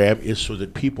program is so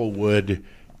that people would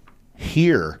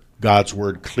hear God's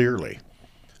word clearly,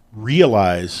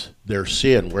 realize their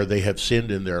sin where they have sinned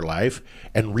in their life,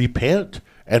 and repent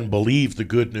and believe the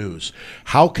good news.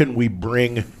 How can we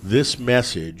bring this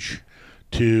message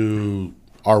to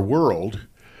our world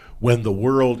when the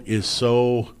world is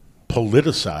so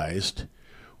politicized,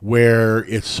 where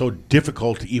it's so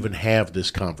difficult to even have this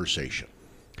conversation?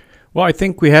 Well, I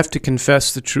think we have to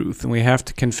confess the truth, and we have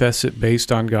to confess it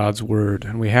based on God's word,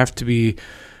 and we have to be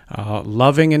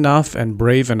loving enough and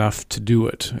brave enough to do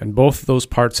it. And both of those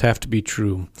parts have to be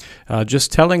true.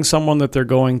 Just telling someone that they're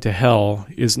going to hell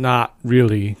is not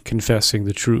really confessing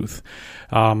the truth.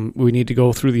 We need to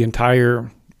go through the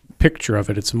entire picture of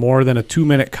it. It's more than a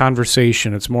 2-minute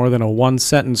conversation. It's more than a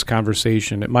 1-sentence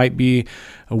conversation. It might be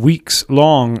a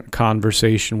weeks-long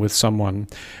conversation with someone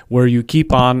where you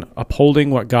keep on upholding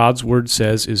what God's word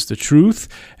says is the truth,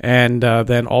 and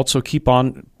then also keep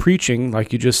on preaching,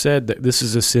 like you just said, that this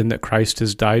is a sin that Christ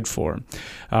has died for.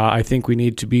 I think we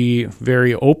need to be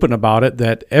very open about it,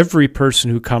 that every person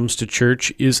who comes to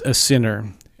church is a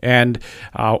sinner. And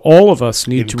all of us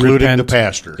need to repent,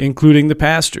 including the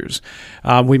pastors.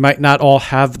 We might not all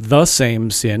have the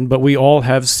same sin, but we all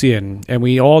have sin, and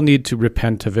we all need to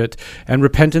repent of it. And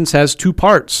repentance has 2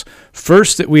 parts.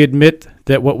 First, that we admit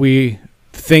that what we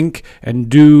think and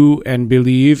do and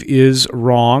believe is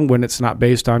wrong when it's not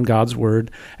based on God's word.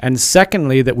 And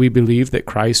secondly, that we believe that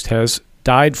Christ has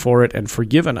died for it and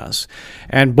forgiven us.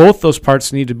 And both those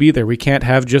parts need to be there. We can't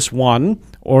have just one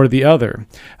or the other.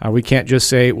 We can't just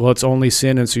say, well, it's only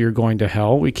sin and so you're going to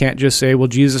hell. We can't just say, well,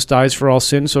 Jesus dies for all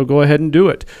sin, so go ahead and do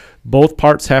it. Both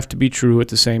parts have to be true at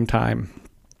the same time.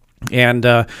 And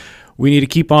we need to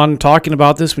keep on talking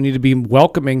about this. We need to be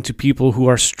welcoming to people who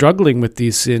are struggling with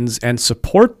these sins and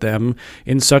support them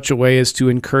in such a way as to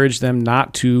encourage them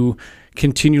not to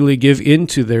continually give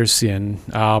into their sin,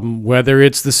 whether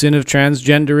it's the sin of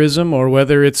transgenderism or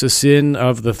whether it's a sin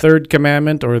of the 3rd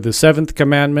commandment or the 7th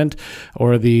commandment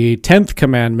or the 10th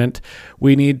commandment.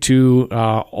 We need to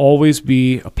always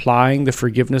be applying the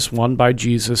forgiveness won by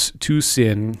Jesus to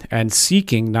sin and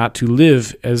seeking not to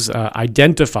live as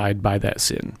identified by that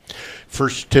sin. 1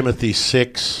 Timothy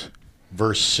 6,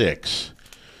 verse 6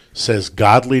 says,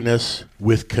 "Godliness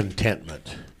with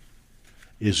contentment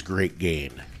is great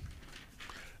gain."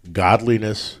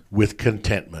 Godliness with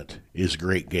contentment is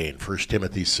great gain. 1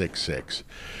 Timothy 6:6.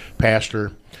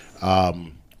 Pastor,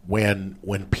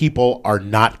 when people are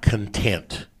not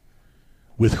content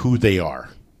with who they are,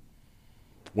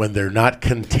 when they're not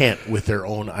content with their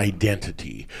own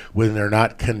identity, when they're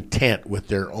not content with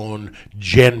their own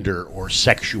gender or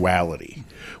sexuality,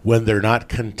 when they're not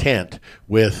content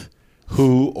with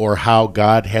who or how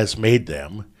God has made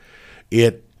them,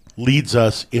 it leads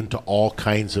us into all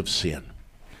kinds of sin.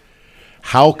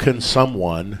 How can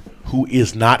someone who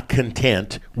is not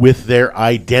content with their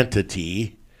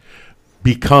identity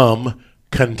become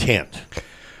content?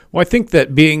 Well, I think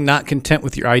that being not content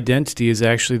with your identity is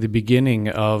actually the beginning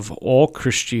of all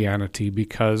Christianity,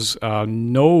 because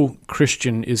no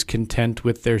Christian is content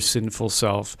with their sinful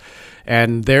self,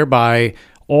 and thereby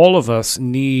all of us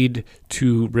need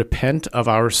to repent of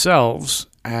ourselves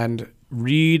and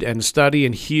read and study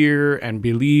and hear and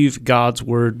believe God's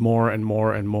word more and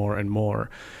more and more and more.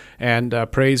 And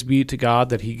praise be to God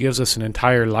that he gives us an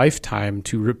entire lifetime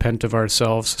to repent of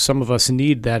ourselves. Some of us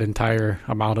need that entire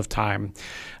amount of time.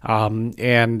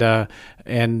 And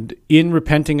in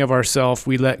repenting of ourselves,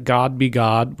 we let God be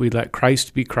God, we let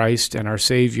Christ be Christ and our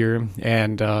Savior,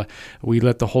 and we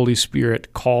let the Holy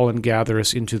Spirit call and gather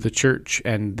us into the church.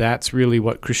 And that's really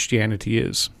what Christianity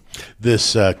is.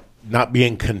 This not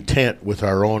being content with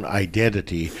our own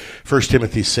identity, 1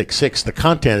 Timothy 6:6,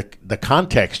 the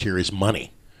context here is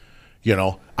money. You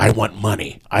know, I want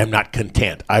money. I'm not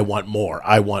content. I want more.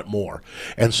 I want more.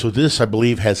 And so this, I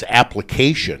believe, has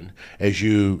application, as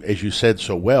you said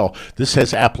so well. This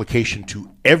has application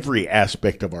to every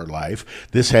aspect of our life.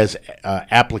 This has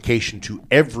application to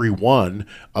every one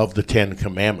of the 10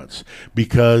 Commandments,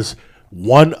 because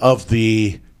one of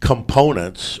the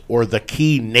components or the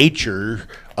key nature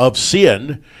of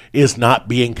sin is not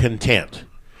being content.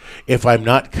 If I'm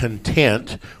not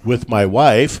content with my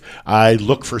wife, I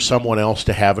look for someone else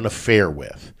to have an affair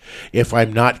with. If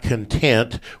I'm not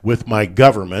content with my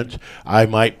government, I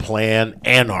might plan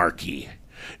anarchy.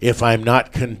 If I'm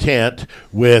not content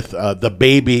with the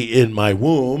baby in my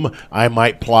womb, I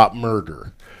might plot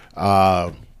murder.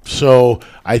 So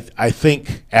I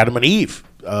think Adam and Eve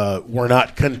were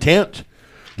not content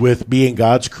with being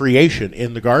God's creation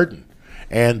in the garden.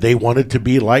 And they wanted to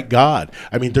be like God.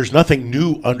 I mean, there's nothing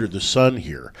new under the sun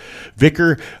here.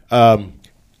 Vicar,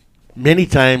 many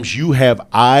times you have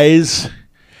eyes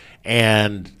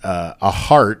and a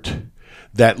heart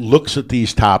that looks at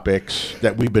these topics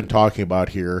that we've been talking about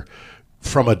here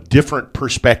from a different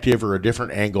perspective or a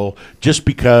different angle, just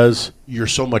because you're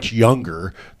so much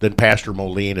younger than Pastor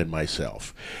Moline and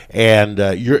myself. And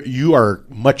you are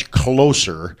much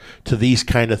closer to these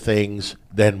kind of things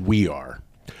than we are.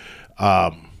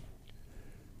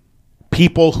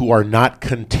 People who are not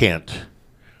content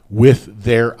with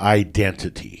their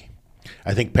identity.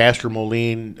 I think Pastor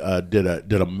Moline did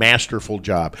a masterful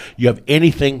job. You have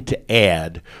anything to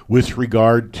add with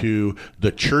regard to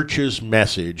the church's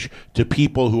message to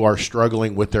people who are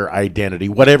struggling with their identity,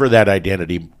 whatever that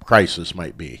identity crisis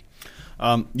might be?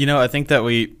 I think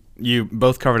that you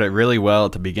both covered it really well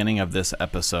at the beginning of this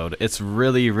episode. It's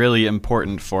really, really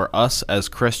important for us as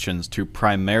Christians to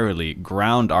primarily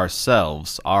ground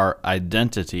ourselves, our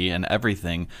identity and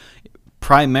everything,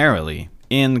 primarily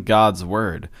in God's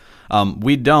Word.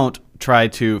 We don't try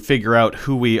to figure out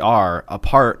who we are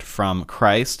apart from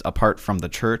Christ, apart from the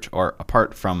church, or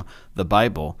apart from the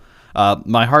Bible.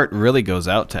 My heart really goes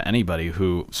out to anybody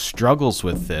who struggles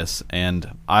with this,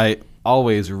 and I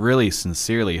always really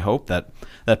sincerely hope that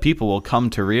people will come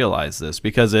to realize this,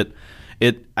 because it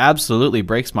absolutely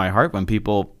breaks my heart when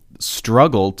people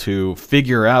struggle to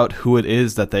figure out who it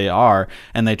is that they are,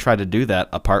 and they try to do that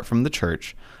apart from the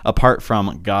church, apart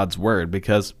from God's Word,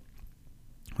 because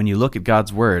when you look at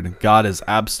God's Word, God is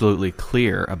absolutely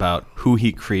clear about who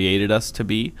He created us to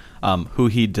be, who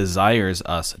He desires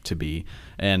us to be,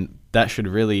 and that should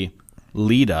really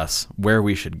lead us where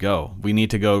we should go. We need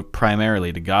to go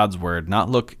primarily to God's Word, not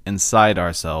look inside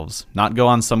ourselves, not go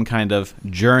on some kind of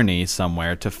journey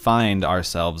somewhere to find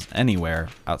ourselves anywhere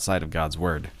outside of God's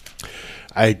Word.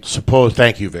 I suppose,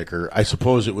 thank you, Vicar. I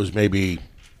suppose it was maybe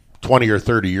 20 or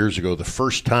 30 years ago, the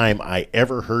first time I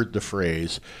ever heard the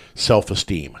phrase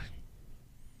self-esteem.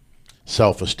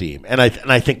 Self-esteem. And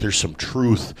I think there's some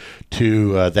truth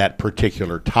to that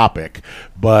particular topic,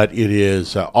 but it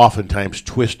is oftentimes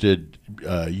twisted,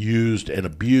 used, and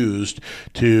abused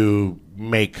to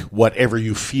make whatever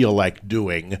you feel like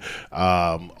doing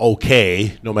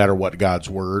okay, no matter what God's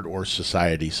Word or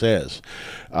society says.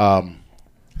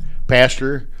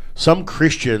 Pastor, some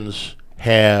Christians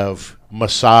have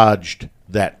massaged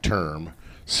that term,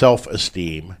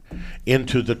 self-esteem,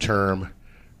 into the term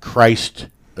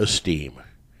Christ-esteem,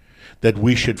 that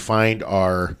we should find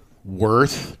our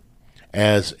worth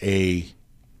as a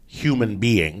human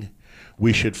being,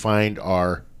 we should find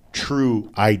our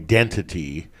true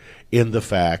identity in the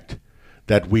fact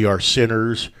that we are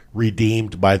sinners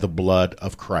redeemed by the blood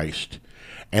of Christ.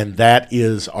 And that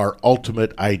is our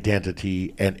ultimate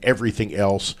identity, and everything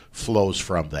else flows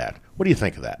from that. What do you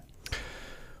think of that?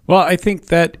 Well, I think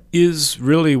that is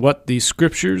really what the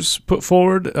scriptures put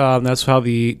forward. That's how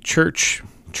the church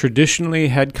traditionally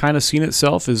had kind of seen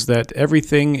itself, is that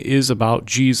everything is about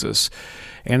Jesus.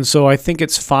 And so I think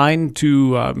it's fine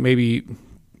to maybe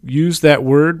use that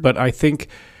word, but I think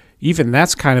even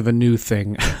that's kind of a new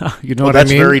thing. You know what I mean?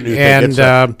 That's a very new and, thing. It's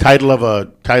a title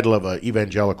of a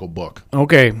evangelical book.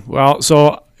 Okay, well,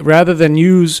 so rather than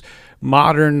use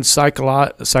modern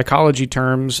psychology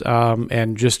terms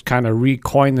and just kind of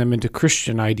recoin them into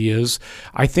Christian ideas,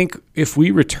 I think if we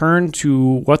return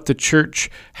to what the church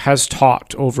has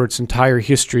taught over its entire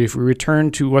history, if we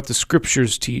return to what the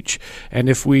scriptures teach, and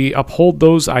if we uphold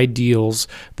those ideals,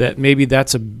 that maybe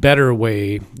that's a better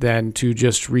way than to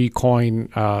just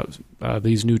recoin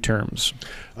these new terms.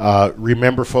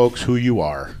 Remember, folks, who you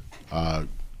are.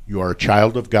 You are a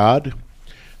child of God.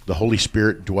 The Holy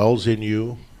Spirit dwells in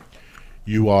you.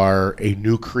 You are a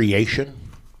new creation.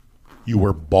 You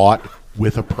were bought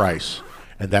with a price,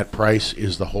 and that price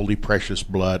is the holy, precious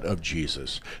blood of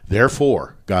Jesus.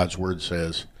 Therefore, God's word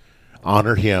says,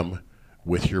 honor him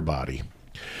with your body.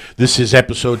 This is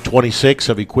episode 26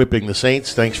 of Equipping the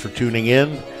Saints. Thanks for tuning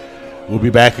in. We'll be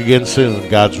back again soon.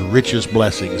 God's richest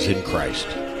blessings in Christ.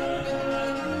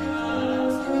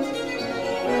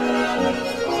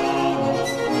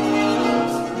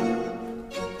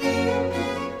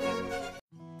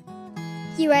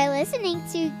 You are listening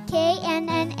to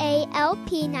KNNALP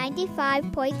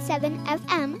 95.7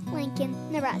 FM,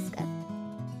 Lincoln, Nebraska.